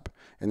Freelab,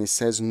 and it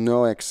says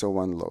no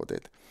XO1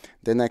 loaded.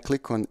 Then I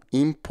click on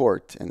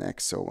import an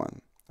XO1.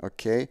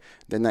 Okay.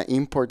 Then I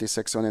import this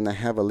XO1 and I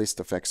have a list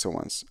of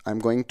XO1s. I'm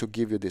going to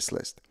give you this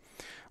list.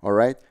 All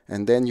right,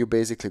 and then you're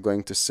basically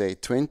going to say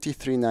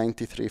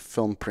 2393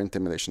 film print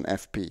emulation,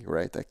 FP,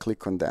 right? I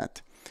click on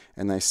that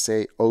and I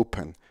say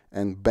open,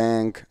 and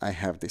bang, I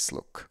have this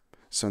look.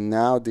 So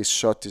now this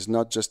shot is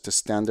not just a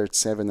standard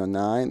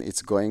 709,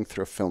 it's going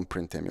through a film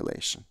print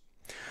emulation.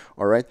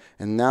 All right,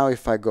 and now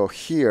if I go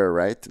here,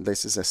 right,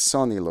 this is a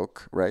Sony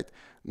look, right?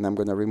 And I'm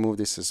going to remove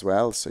this as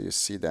well, so you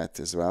see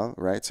that as well,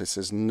 right? So it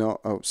says no,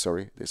 oh,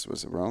 sorry, this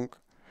was wrong.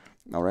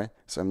 All right,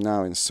 so I'm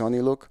now in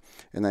Sony look,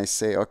 and I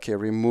say, okay,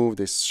 remove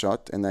this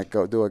shot, and I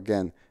go do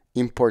again,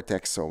 import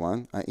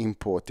XO1. I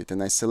import it,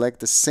 and I select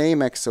the same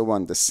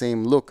XO1, the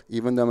same look,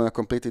 even though I'm on a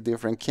completely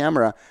different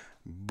camera.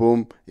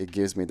 Boom, it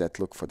gives me that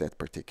look for that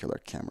particular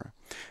camera.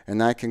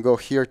 And I can go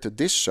here to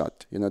this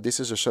shot. You know,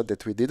 this is a shot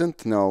that we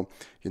didn't know,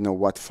 you know,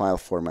 what file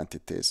format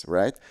it is,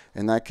 right?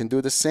 And I can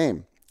do the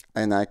same.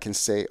 and I can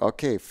say,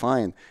 okay,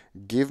 fine,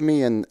 give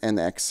me an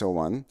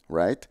XO1,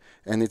 right?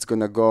 And it's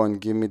gonna go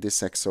and give me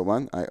this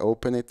XO1. I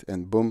open it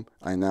and boom,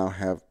 I now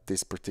have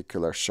this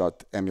particular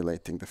shot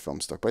emulating the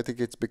film stock. But I think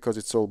it's because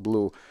it's all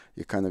blue,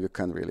 you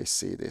can't really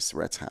see this,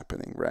 what's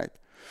happening, right?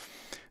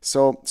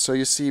 So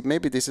you see,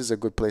 maybe this is a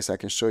good place I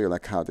can show you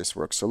like how this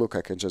works. So look,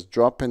 I can just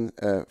drop in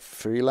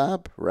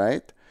Freelab,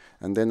 right?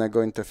 And then I go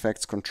into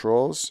Effects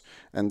Controls,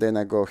 and then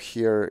I go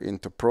here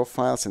into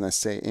Profiles, and I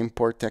say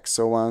Import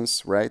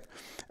XO1s, right?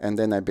 And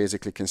then I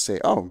basically can say,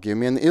 oh, give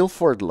me an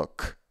Ilford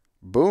look.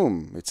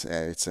 Boom,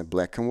 it's a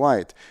black and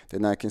white.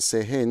 Then I can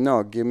say, hey,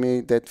 no, give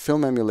me that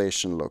film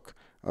emulation look.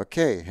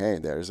 Okay, hey,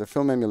 there's a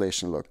film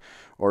emulation look.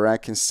 Or I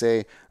can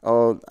say,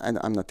 oh,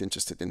 I'm not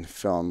interested in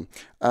film.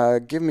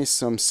 Give me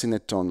some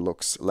Cinetone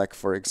looks, like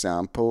for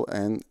example,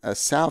 and a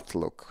South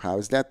look. How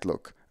does that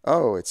look?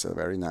 Oh, it's a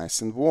very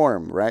nice and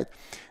warm, right?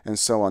 And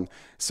so on.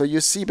 So you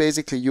see,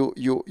 basically,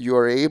 you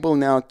are able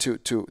now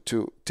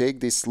to take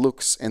these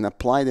looks and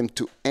apply them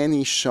to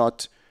any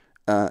shot,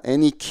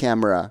 any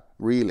camera,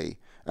 really,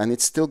 and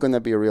it's still going to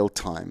be real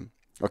time.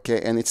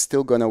 Okay, and it's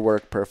still going to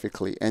work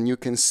perfectly, and you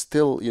can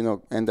still, you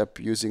know, end up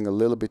using a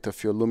little bit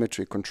of your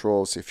lumetri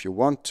controls if you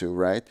want to,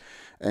 right?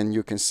 And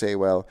you can say,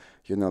 well,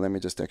 you know, let me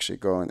just actually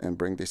go and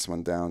bring this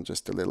one down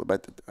just a little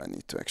bit. I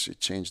need to actually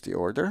change the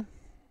order.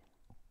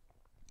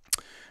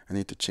 I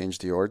need to change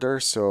the order,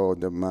 so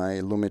my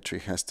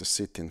lumetri has to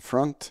sit in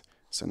front.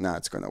 So now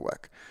it's going to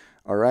work.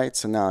 All right,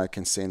 so now I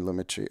can say in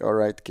lumetri, all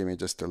right, give me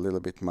just a little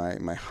bit my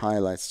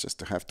highlights just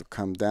to have to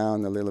come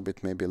down a little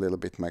bit, maybe a little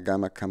bit my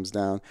gamma comes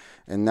down.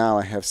 And now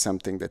I have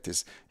something that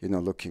is, you know,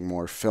 looking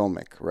more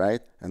filmic,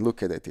 right? And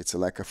look at it, it's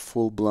like a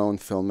full-blown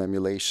film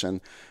emulation,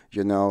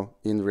 you know,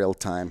 in real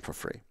time for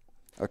free.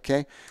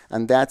 Okay,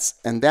 and that's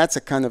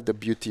a kind of the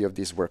beauty of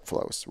these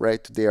workflows,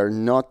 right? They are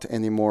not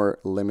anymore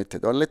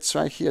limited. Or let's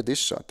try here this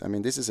shot. I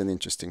mean, this is an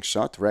interesting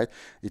shot, right?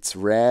 It's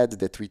red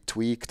that we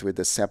tweaked with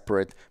a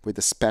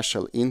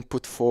special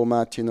input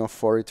format, you know,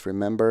 for it.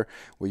 Remember,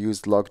 we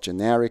used log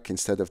generic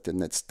instead of the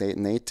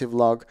native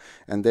log.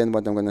 And then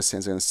what I'm going to say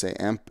is I'm going to say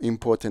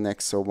import an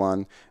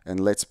XO1, and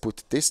let's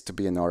put this to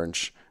be an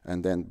orange.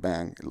 And then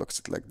bang, it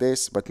looks like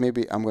this. But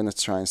maybe I'm going to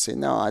try and say,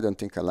 no, I don't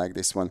think I like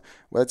this one.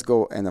 Well, let's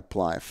go and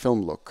apply a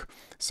film look.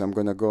 So I'm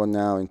going to go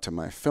now into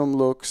my film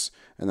looks,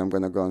 and I'm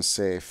going to go and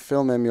say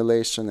film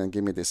emulation, and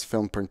give me this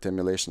film print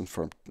emulation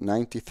from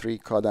 93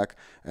 Kodak,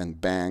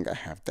 and bang, I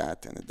have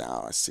that. And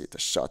now I see the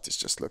shot is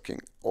just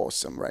looking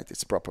awesome, right?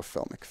 It's proper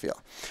filmic feel.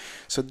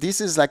 So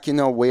this is like, you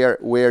know,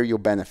 where you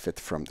benefit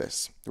from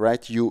this,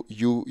 right? And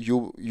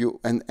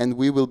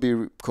we will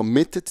be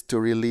committed to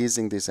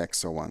releasing these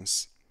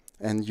XO1s.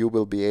 And you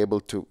will be able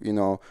to, you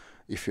know,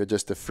 if you're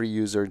just a free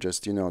user,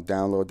 just, you know,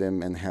 download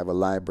them and have a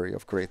library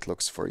of great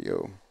looks for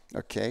you.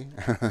 Okay?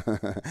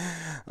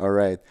 All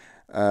right.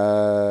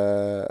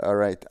 All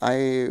right.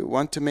 I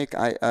want to make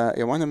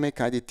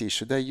IDT.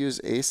 Should I use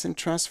ASIN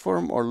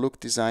Transform or Look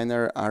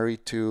Designer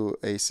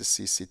RE2 ACES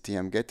CCT?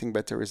 I'm getting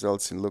better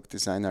results in Look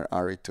Designer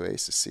RE2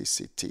 ACES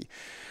CCT.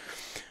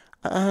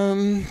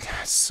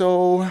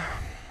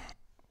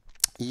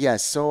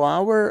 Yes, so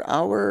our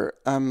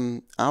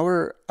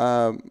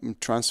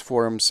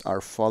transforms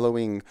are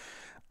following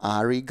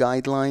ARI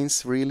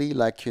guidelines, really,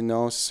 like, you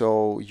know,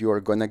 so you're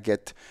gonna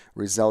get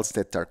results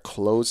that are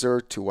closer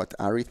to what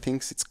ARI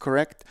thinks it's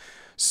correct.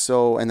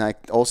 So, and I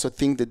also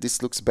think that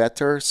this looks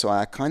better. So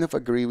I kind of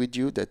agree with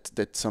you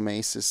that some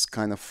ACES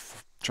kind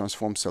of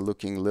transforms are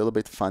looking a little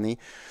bit funny.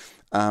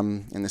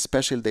 And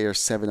especially their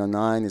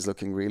 709 is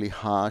looking really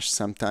harsh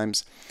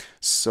sometimes.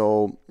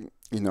 So,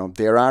 you know,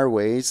 there are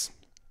ways.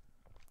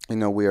 You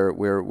know,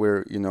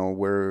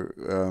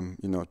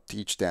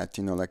 teach that,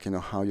 you know, like, you know,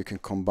 how you can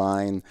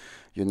combine,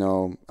 you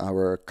know,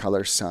 our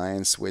color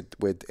science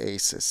with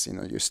ACES. You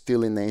know, you're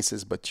still in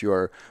ACES, but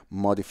you're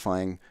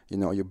modifying, you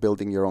know, you're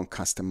building your own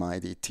custom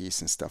IDTs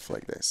and stuff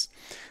like this.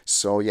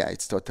 So yeah,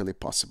 it's totally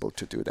possible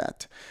to do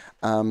that.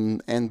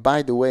 And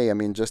by the way, I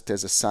mean, just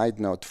as a side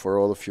note for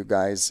all of you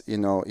guys, you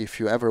know, if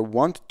you ever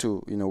want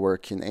to, you know,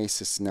 work in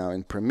ACES now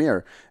in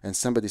Premiere, and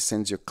somebody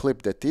sends you a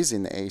clip that is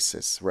in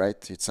ACES,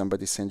 right?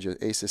 Somebody sends you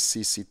ACES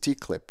CCT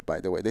clip, by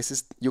the way.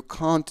 You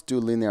can't do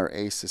linear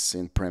ACES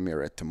in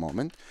Premiere at the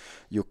moment.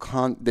 You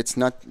can't,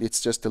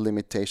 it's just a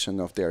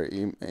limitation of their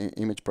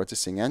image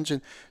processing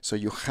engine. So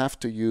you have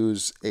to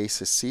use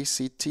ACES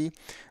CCT,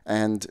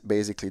 and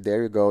basically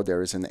there you go,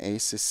 there is an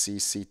ACES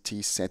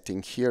CCT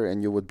setting here,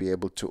 and you would be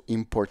able to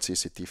import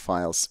CCT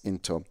files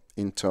into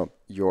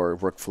your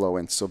workflow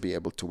and so be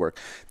able to work.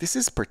 This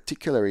is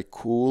particularly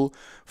cool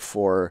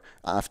for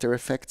After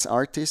Effects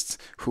artists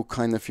who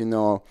kind of, you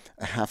know,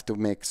 have to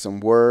make some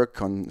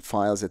work on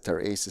files that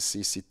are ACES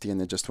CCT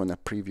and they just want to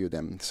preview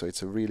them. So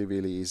it's a really,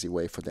 really easy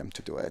way for them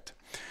to do it.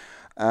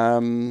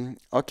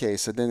 Okay,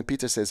 so then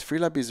Peter says,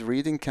 Freelab is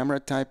reading camera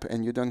type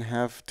and you don't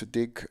have to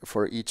dig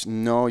for each.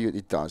 No,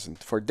 it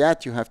doesn't. For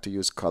that, you have to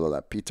use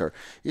ColorLab, Peter.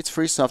 It's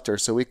free software,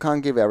 so we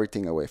can't give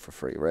everything away for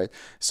free, right?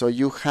 So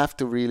you have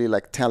to really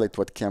like tell it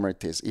what camera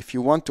it is. If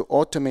you want to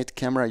automate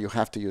camera, you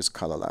have to use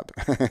ColorLab.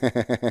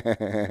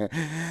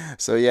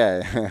 So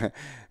yeah,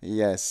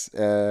 yes.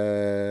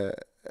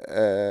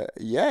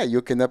 Yeah,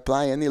 you can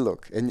apply any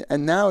look.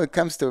 And now it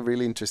comes to a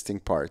really interesting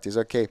part. Is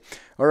okay.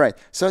 All right.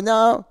 So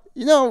now,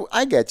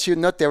 I get you.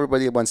 Not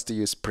everybody wants to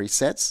use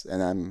presets,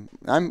 and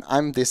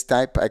I'm this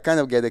type. I kind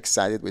of get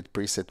excited with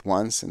preset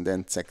once, and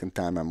then second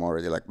time I'm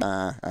already like,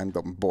 nah, I'm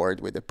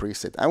bored with the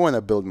preset. I want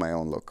to build my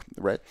own look,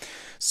 right?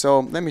 So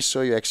let me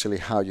show you actually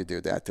how you do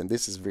that. And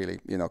this is really,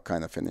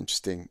 kind of an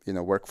interesting,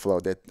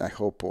 workflow that I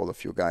hope all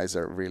of you guys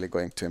are really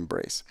going to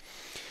embrace.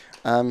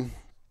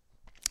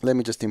 Let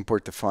me just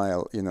import the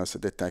file, so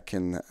that I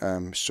can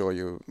show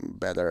you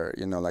better,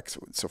 like,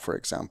 so for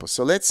example,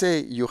 so let's say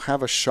you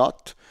have a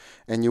shot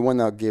and you want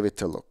to give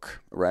it a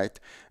look, right?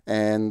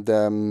 And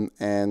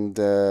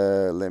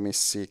let me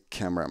see,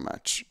 camera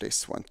match,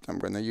 this one I'm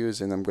going to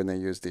use, and I'm going to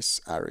use this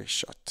array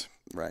shot,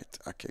 right?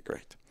 Okay,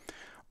 great.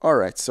 All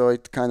right, so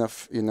it kind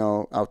of,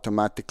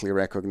 automatically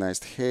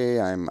recognized,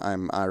 hey,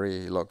 I'm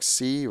array log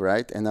C,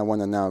 right? And I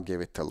want to now give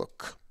it a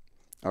look.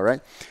 All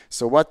right,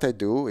 so what I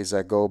do is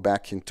I go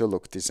back into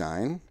look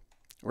design,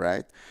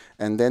 right?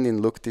 And then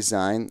in look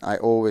design, I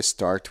always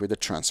start with a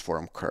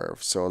transform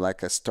curve. So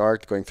like I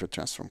start going through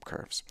transform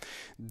curves.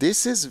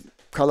 This is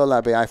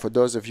ColorLab AI. For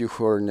those of you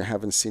who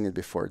haven't seen it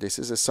before, this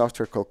is a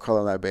software called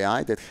ColorLab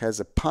AI that has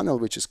a panel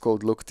which is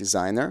called Look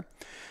Designer.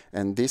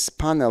 And this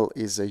panel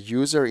is a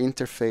user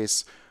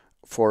interface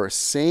for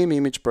same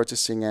image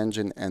processing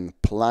engine and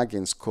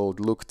plugins called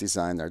Look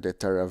Designer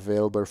that are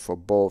available for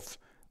both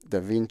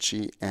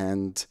Davinci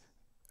and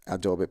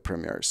Adobe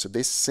Premiere. So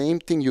this same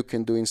thing you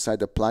can do inside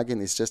the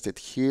plugin. It's just that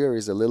here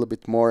is a little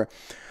bit more,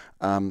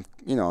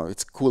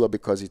 it's cooler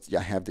because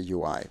I have the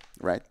UI,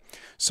 right?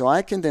 So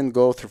I can then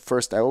go through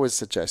first. I always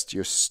suggest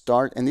you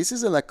start, and this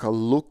is like a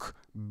look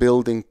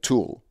building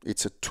tool.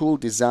 It's a tool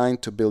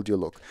designed to build your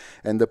look.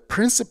 And the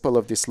principle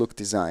of this look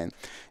design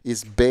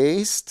is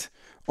based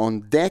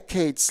on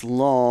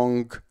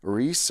decades-long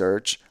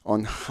research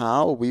on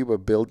how we were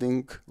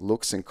building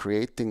looks and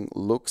creating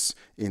looks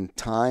in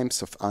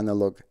times of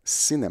analog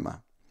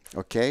cinema.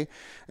 Okay,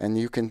 and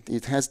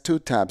it has two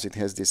tabs. It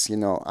has this,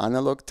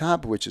 analog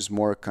tab, which is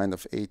more kind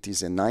of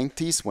 80s and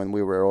 90s when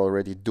we were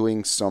already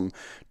doing some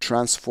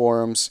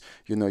transforms,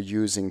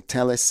 using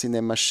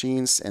telecine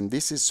machines, and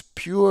this is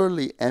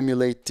purely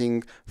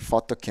emulating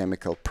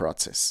photochemical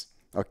process.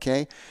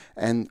 Okay,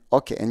 and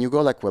you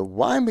go like, well,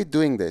 why am I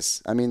doing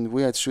this? I mean,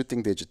 we are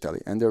shooting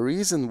digitally, and the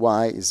reason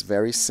why is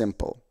very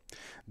simple.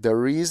 The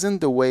reason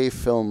the way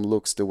film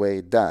looks the way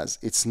it does,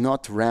 it's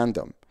not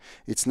random.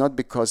 It's not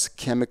because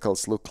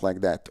chemicals look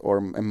like that or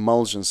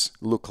emulsions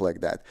look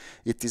like that.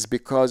 It is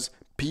because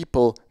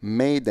people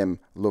made them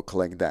look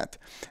like that.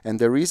 And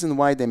the reason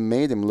why they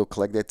made them look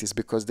like that is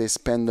because they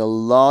spend a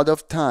lot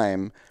of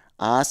time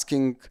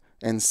asking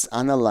and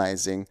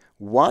analyzing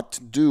what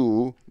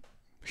do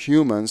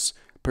humans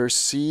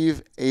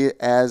perceive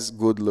as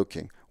good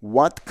looking.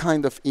 What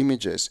kind of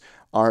images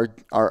are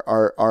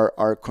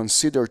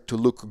considered to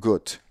look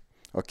good?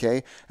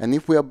 Okay, and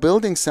if we are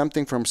building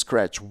something from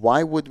scratch,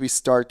 why would we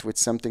start with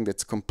something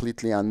that's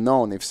completely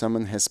unknown if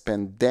someone has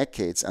spent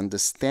decades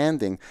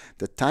understanding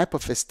the type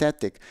of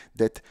aesthetic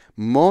that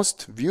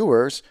most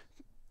viewers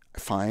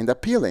find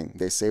appealing?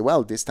 They say,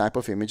 well, this type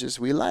of images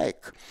we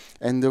like.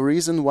 And the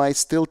reason why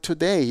still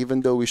today,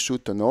 even though we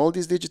shoot on all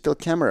these digital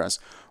cameras,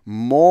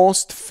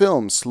 most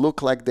films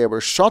look like they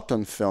were shot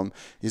on film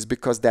is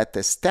because that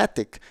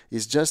aesthetic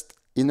is just,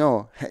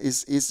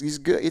 is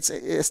good. It's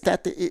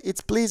aesthetic. It's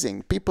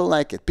pleasing. People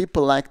like it.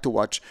 People like to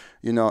watch,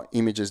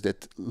 images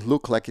that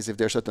look like as if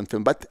they're shot on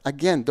film. But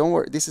again, don't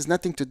worry. This has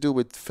nothing to do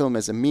with film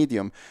as a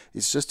medium.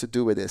 It's just to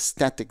do with the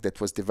aesthetic that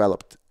was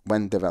developed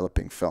when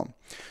developing film.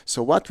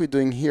 So what we're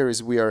doing here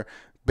is we are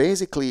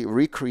basically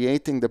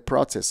recreating the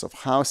process of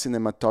how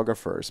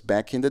cinematographers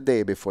back in the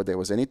day, before there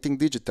was anything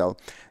digital,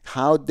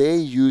 how they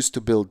used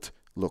to build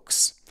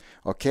looks.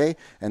 Okay,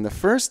 and the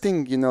first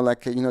thing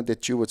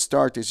that you would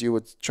start is you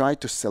would try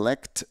to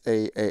select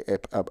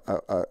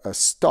a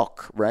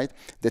stock, right,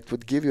 that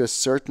would give you a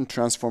certain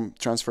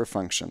transfer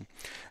function.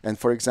 And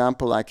for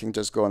example, I can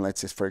just go and let's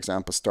say, for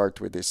example,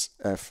 start with this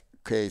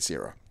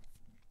FK0.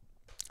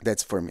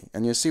 That's for me.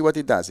 And you see what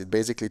it does. It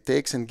basically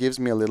takes and gives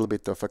me a little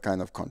bit of a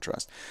kind of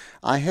contrast.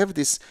 I have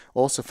this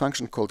also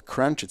function called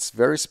crunch. It's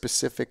very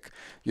specific.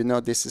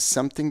 This is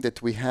something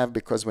that we have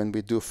because when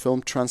we do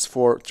film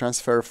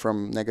transfer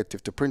from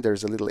negative to print,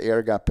 there's a little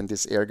air gap, and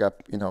this air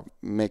gap,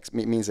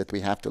 means that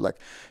we have to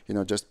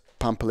just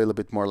pump a little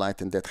bit more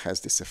light, and that has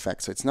this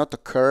effect. So it's not a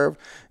curve,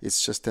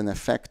 it's just an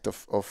effect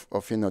of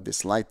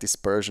this light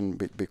dispersion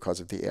because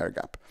of the air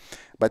gap.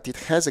 but it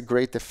has a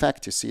great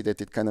effect. You see that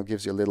it kind of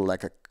gives you a little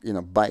like a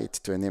bite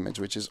to an image,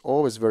 which is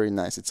always very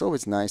nice. It's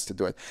always nice to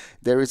do it.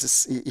 There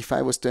is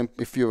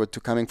if you were to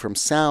coming from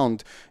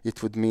sound,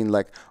 it would mean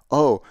like,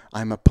 oh,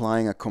 I'm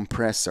applying a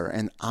compressor,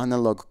 an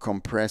analog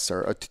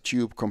compressor, a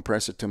tube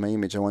compressor to my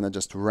image. I want to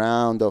just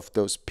round off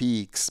those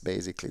peaks,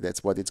 basically.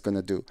 That's what it's going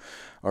to do.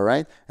 All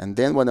right. And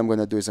then what I'm going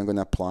to do is I'm going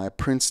to apply a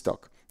print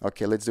stock.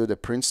 Okay, let's do the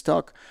print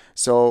stock.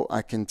 So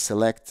I can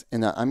select,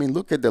 I mean,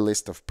 look at the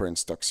list of print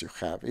stocks you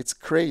have. It's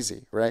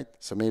crazy, right?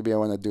 So maybe I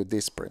want to do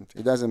this print.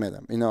 It doesn't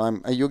matter.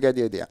 You get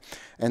the idea.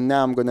 And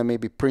now I'm going to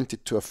maybe print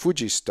it to a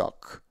Fuji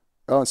stock.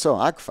 Oh, so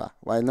Agfa.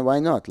 Why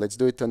not? Let's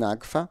do it on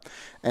Agfa.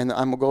 And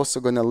I'm also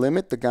going to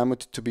limit the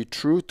gamut to be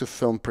true to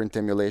film print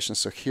emulation.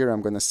 So here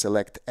I'm going to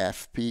select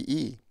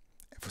FPE,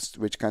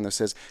 which kind of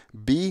says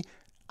be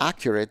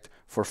accurate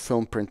for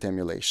film print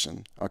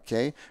emulation.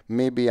 Okay,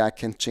 maybe I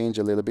can change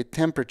a little bit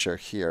temperature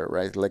here,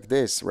 right, like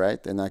this,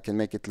 right, and I can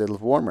make it a little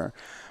warmer.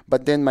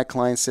 But then my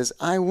client says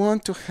I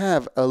want to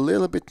have a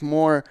little bit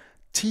more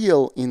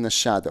teal in the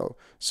shadow.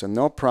 So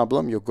no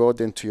problem, you go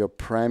then to your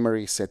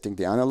primary setting,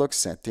 the analog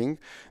setting,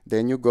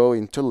 then you go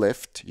into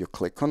lift, you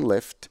click on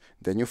lift,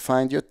 then you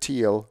find your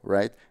teal,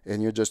 right?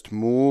 And you just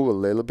move a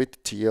little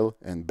bit teal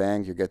and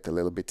bang, you get a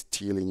little bit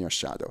teal in your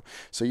shadow.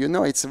 So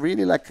it's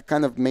really like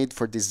kind of made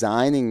for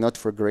designing, not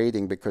for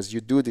grading, because you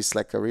do this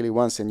like really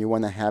once and you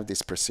want to have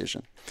this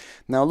precision.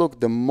 Now look,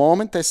 the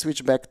moment I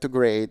switch back to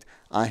grade,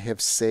 I have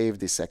saved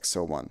this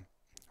X01,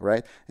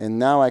 right? And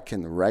now I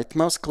can right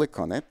mouse click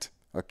on it,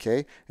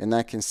 okay? And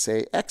I can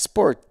say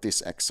export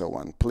this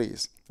X01,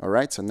 please. All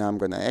right, so now I'm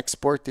going to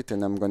export it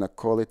and I'm going to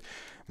call it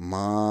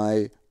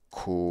my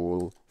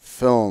cool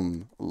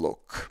film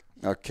look.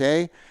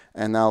 Okay,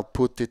 and I'll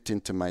put it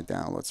into my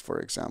downloads, for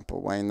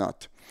example. Why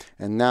not?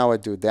 And now I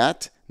do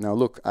that. Now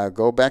look, I'll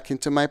go back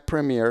into my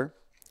Premiere.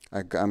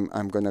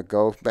 I'm going to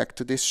go back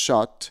to this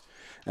shot.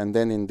 And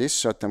then in this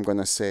shot, I'm going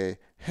to say,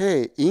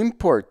 hey,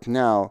 import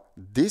now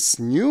this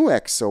new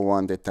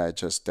X01 that I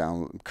just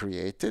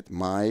created,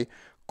 my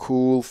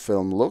cool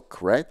film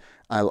look, right?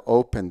 I'll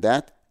open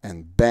that.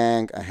 And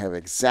bang, I have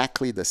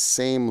exactly the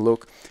same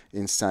look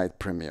inside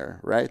Premiere,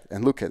 right?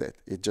 And look at it.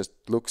 It just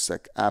looks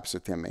like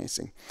absolutely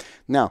amazing.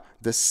 Now,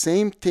 the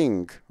same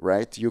thing,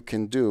 right, you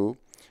can do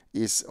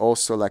is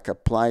also like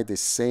apply the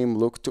same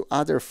look to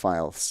other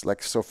files.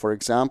 Like, so for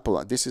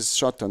example, this is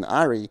shot on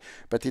ARRI,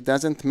 but it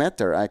doesn't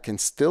matter. I can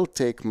still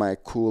take my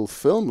cool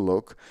film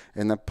look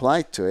and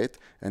apply to it,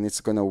 and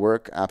it's going to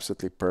work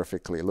absolutely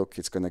perfectly. Look,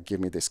 it's going to give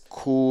me this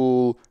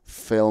cool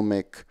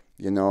filmic,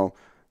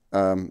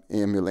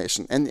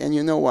 emulation. And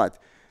you know what?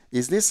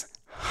 Is this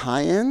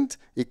high-end?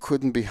 It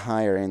couldn't be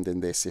higher end than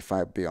this, if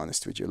I be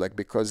honest with you. Like,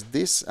 because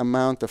this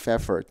amount of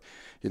effort,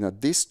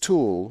 this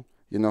tool,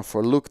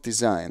 for look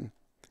design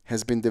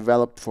has been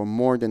developed for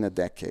more than a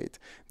decade.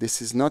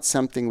 This is not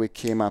something we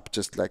came up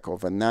just like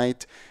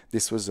overnight.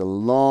 This was a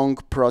long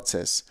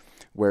process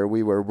where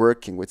we were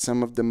working with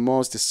some of the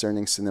most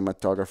discerning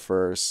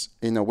cinematographers,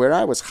 where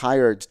I was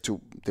hired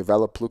to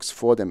develop looks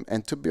for them.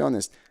 And to be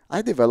honest,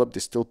 I developed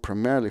this tool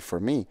primarily for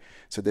me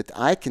so that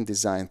I can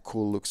design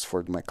cool looks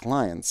for my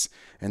clients,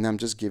 and I'm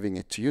just giving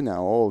it to you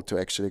now all to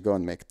actually go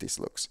and make these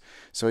looks.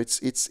 So it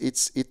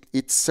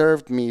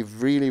served me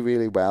really,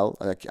 really well.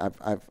 Like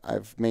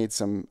I've made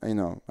some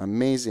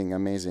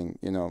amazing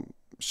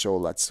show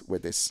lots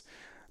with this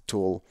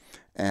tool,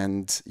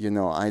 and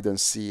I don't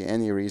see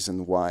any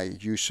reason why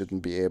you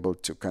shouldn't be able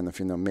to kind of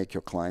make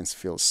your clients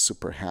feel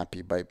super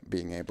happy by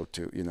being able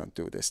to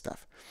do this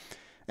stuff.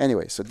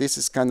 Anyway, so this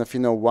is kind of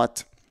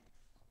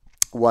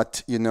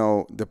what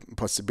the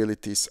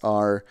possibilities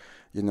are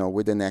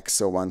with an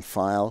X01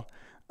 file.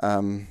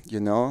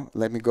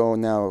 Let me go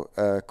now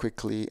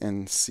quickly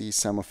and see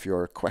some of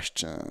your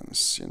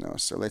questions.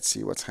 So let's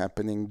see what's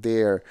happening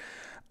there.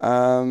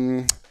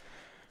 Where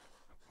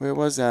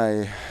was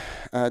I?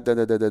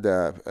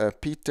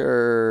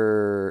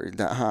 Peter,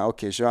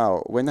 okay,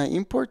 Joao. When I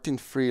import in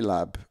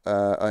Freelab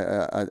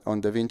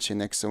on Davinci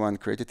and X01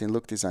 created in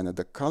Look Designer,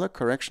 the color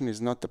correction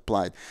is not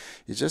applied.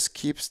 It just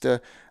keeps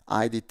the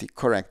IDT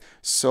correct.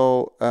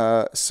 So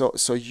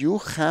so you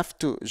have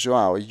to,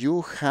 Joao,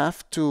 you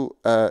have to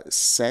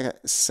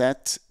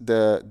set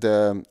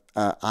the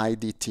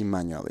IDT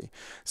manually.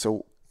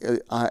 So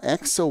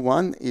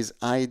X01 is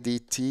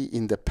IDT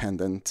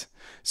independent.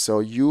 So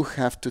you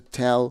have to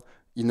tell,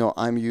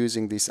 I'm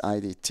using this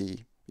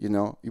IDT.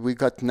 We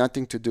got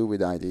nothing to do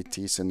with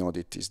IDTs and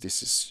ODTs.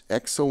 This is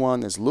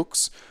X01 as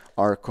looks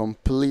are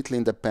completely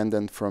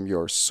independent from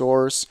your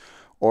source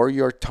or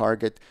your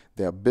target.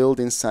 They are built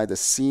inside a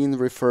scene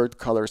referred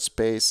color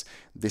space.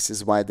 This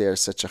is why they are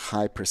such a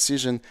high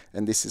precision,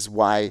 and this is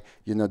why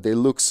they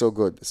look so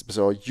good.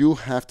 So you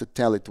have to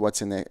tell it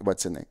what's in it.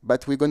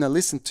 But we're gonna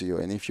listen to you.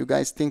 And if you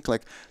guys think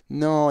like,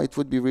 no, it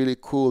would be really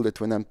cool that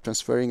when I'm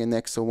transferring an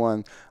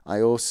X01,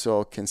 I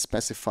also can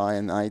specify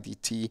an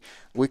IDT,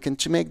 we can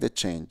make the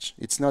change.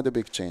 It's not a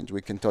big change.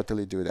 We can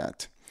totally do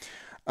that.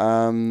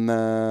 All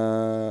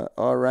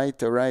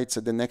right.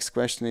 So the next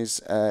question is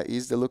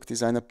the Look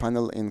Designer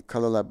panel in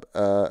ColorLab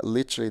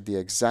literally the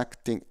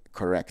exact thing?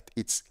 correct.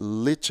 It's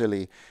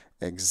literally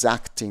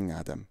exacting,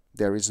 Adam.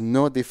 There is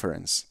no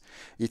difference.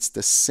 It's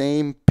the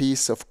same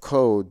piece of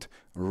code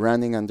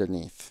running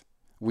underneath.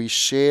 We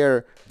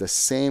share the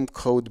same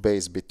code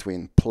base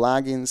between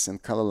plugins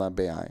and ColorLab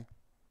AI.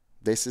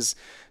 This is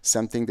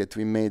something that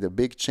we made a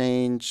big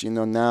change,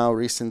 now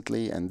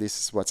recently, and this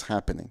is what's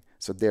happening.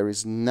 So there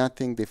is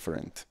nothing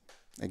different.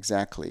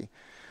 Exactly.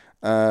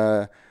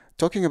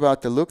 Talking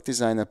about the look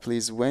designer,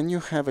 please, when you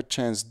have a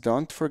chance,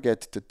 don't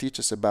forget to teach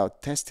us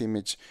about test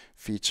image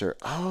feature.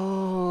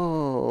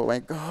 Oh my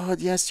God,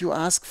 yes, you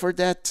asked for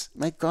that.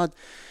 My God,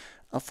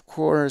 of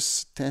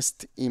course,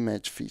 test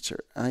image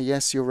feature.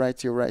 Yes, you're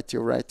right.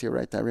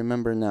 I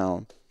remember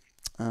now.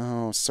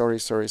 Oh, sorry.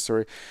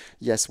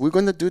 Yes, we're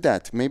going to do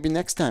that. Maybe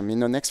next time,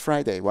 next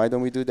Friday. Why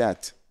don't we do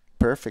that?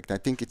 Perfect. I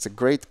think it's a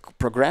great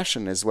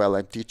progression as well.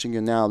 I'm teaching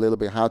you now a little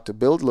bit how to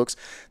build looks.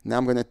 Now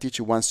I'm going to teach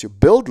you, once you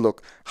build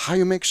look, how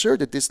you make sure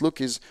that this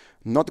look is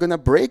not going to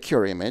break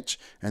your image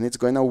and it's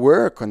going to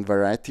work on a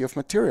variety of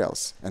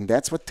materials. And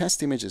that's what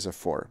test images are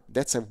for.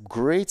 That's a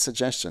great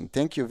suggestion.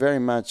 Thank you very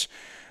much,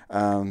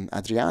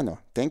 Adriano.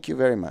 Thank you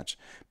very much.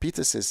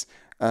 Peter says,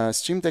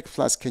 Stream Deck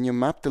Plus, can you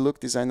map the Look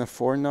Designer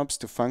 4 knobs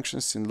to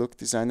functions in Look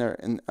Designer?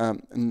 And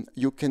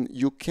you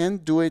can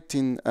do it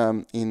in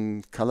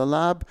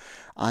ColorLab.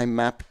 I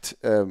mapped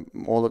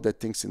all of the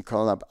things in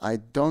ColorLab. I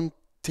don't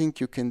think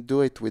you can do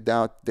it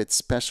without that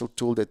special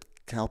tool that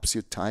helps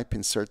you type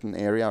in certain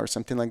area or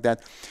something like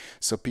that.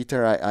 So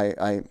Peter,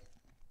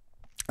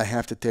 I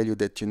have to tell you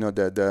that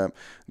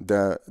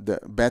the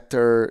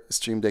better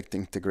Stream Deck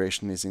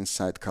integration is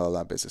inside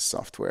ColorLab as a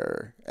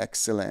software.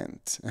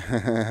 Excellent.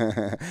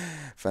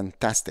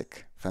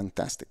 Fantastic.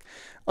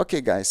 Okay,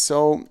 guys,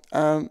 so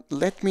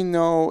let me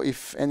know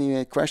if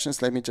any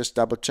questions. Let me just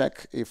double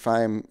check if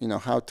I'm,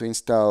 how to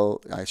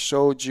install. I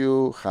showed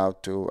you how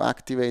to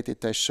activate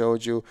it. I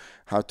showed you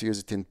how to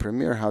use it in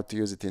Premiere, how to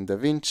use it in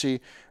Davinci,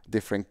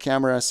 different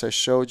cameras. I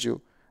showed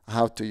you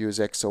how to use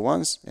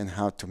X01s and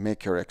how to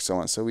make your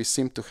X01. So we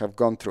seem to have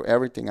gone through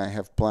everything I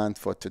have planned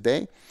for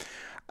today.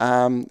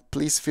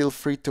 Please feel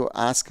free to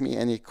ask me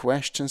any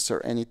questions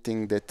or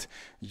anything that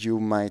you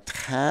might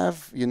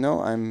have.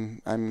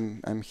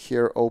 I'm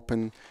here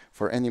open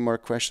for any more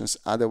questions.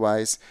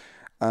 Otherwise,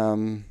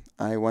 I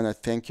want to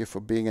thank you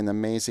for being an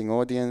amazing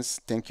audience.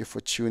 Thank you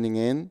for tuning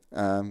in.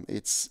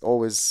 It's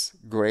always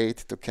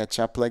great to catch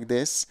up like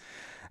this.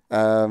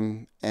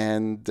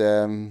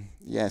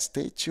 Yeah,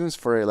 stay tuned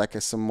for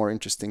some more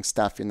interesting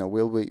stuff.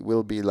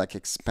 We'll be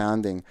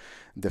expanding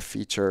the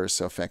features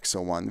of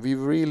X01. We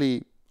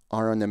really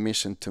are on a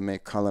mission to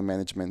make color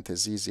management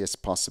as easy as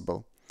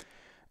possible.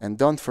 And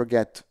don't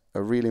forget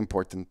a really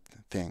important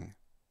thing.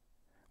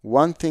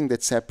 One thing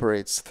that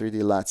separates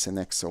 3D LUTs and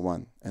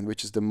X01, and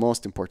which is the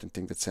most important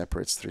thing that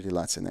separates 3D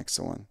LUTs and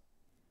X01,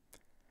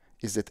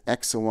 is that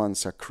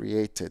X01s are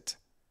created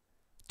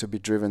to be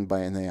driven by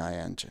an AI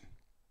engine.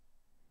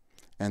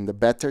 And the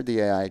better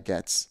the AI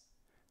gets,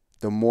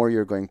 the more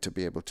you're going to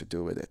be able to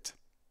do with it.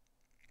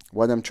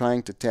 What I'm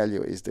trying to tell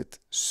you is that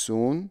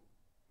soon,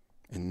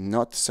 in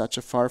not such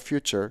a far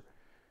future,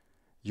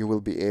 you will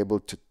be able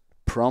to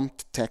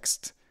prompt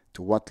text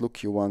to what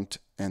look you want,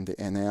 and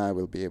the AI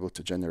will be able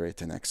to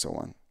generate an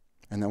X01.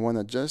 And I want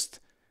to just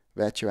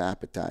whet your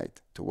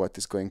appetite to what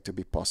is going to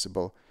be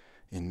possible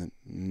in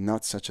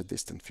not such a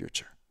distant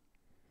future.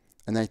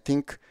 And I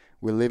think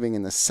we're living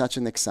in such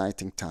an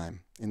exciting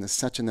time, in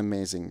such an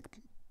amazing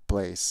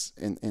place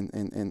in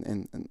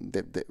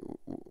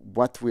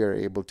what we are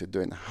able to do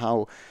and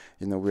how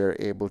we are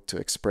able to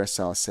express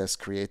ourselves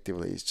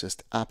creatively is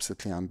just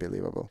absolutely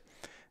unbelievable.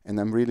 And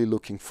I'm really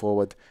looking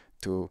forward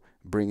to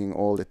bringing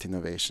all that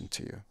innovation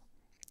to you.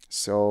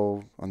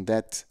 So on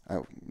that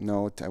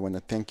note, I want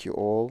to thank you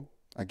all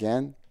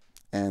again,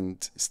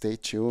 and stay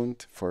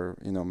tuned for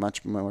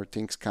much more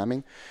things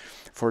coming.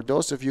 For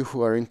those of you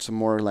who are into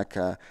more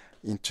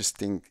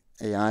interesting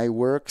AI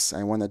works,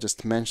 I want to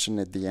just mention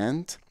at the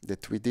end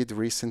that we did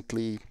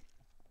recently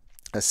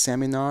a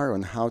seminar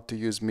on how to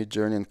use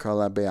Midjourney and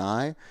ColorLab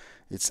AI.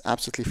 It's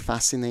absolutely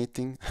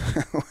fascinating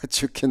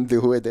what you can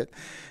do with it.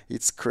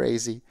 It's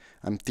crazy.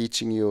 I'm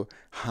teaching you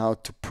how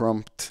to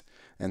prompt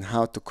and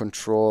how to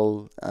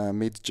control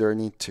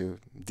Midjourney to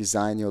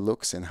design your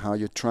looks and how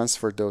you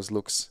transfer those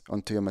looks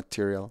onto your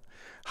material.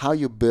 How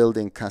you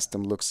building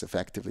custom looks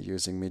effectively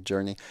using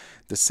Midjourney.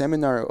 The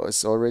seminar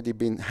has already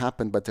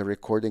happened, but the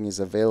recording is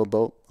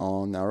available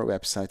on our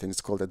website, and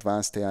it's called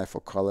Advanced AI for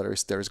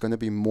Colorists. There's going to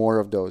be more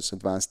of those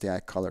Advanced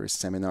AI Colorist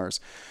seminars,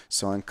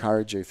 so I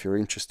encourage you, if you're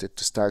interested,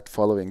 to start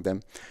following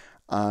them.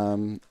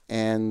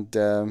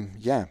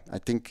 Yeah, I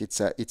think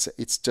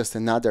it's just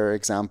another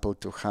example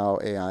to how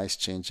AI is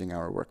changing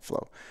our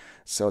workflow.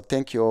 So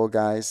thank you all,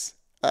 guys.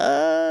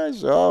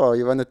 Joe,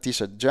 you want a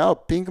t-shirt? Joe,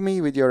 ping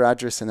me with your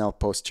address and I'll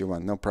post you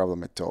one. No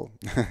problem at all.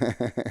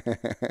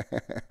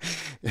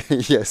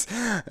 Yes,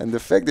 and the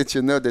fact that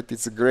you know that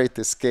it's a great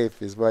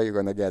escape is why you're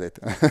gonna get it.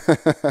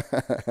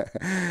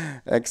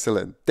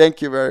 Excellent.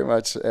 Thank you very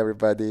much,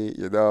 everybody.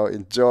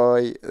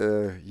 Enjoy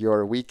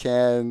your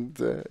weekend.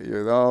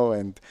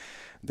 And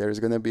There's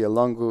going to be a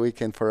long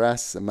weekend for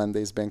us.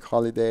 Monday's bank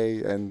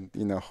holiday, and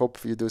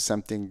hope you do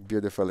something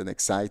beautiful and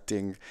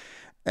exciting.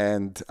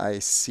 And I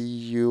see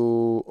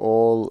you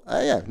all,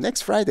 yeah,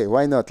 next Friday.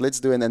 Why not? Let's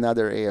do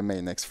another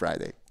AMA next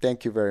Friday.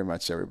 Thank you very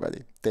much,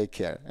 everybody. Take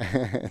care.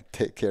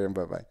 Take care and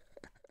bye-bye.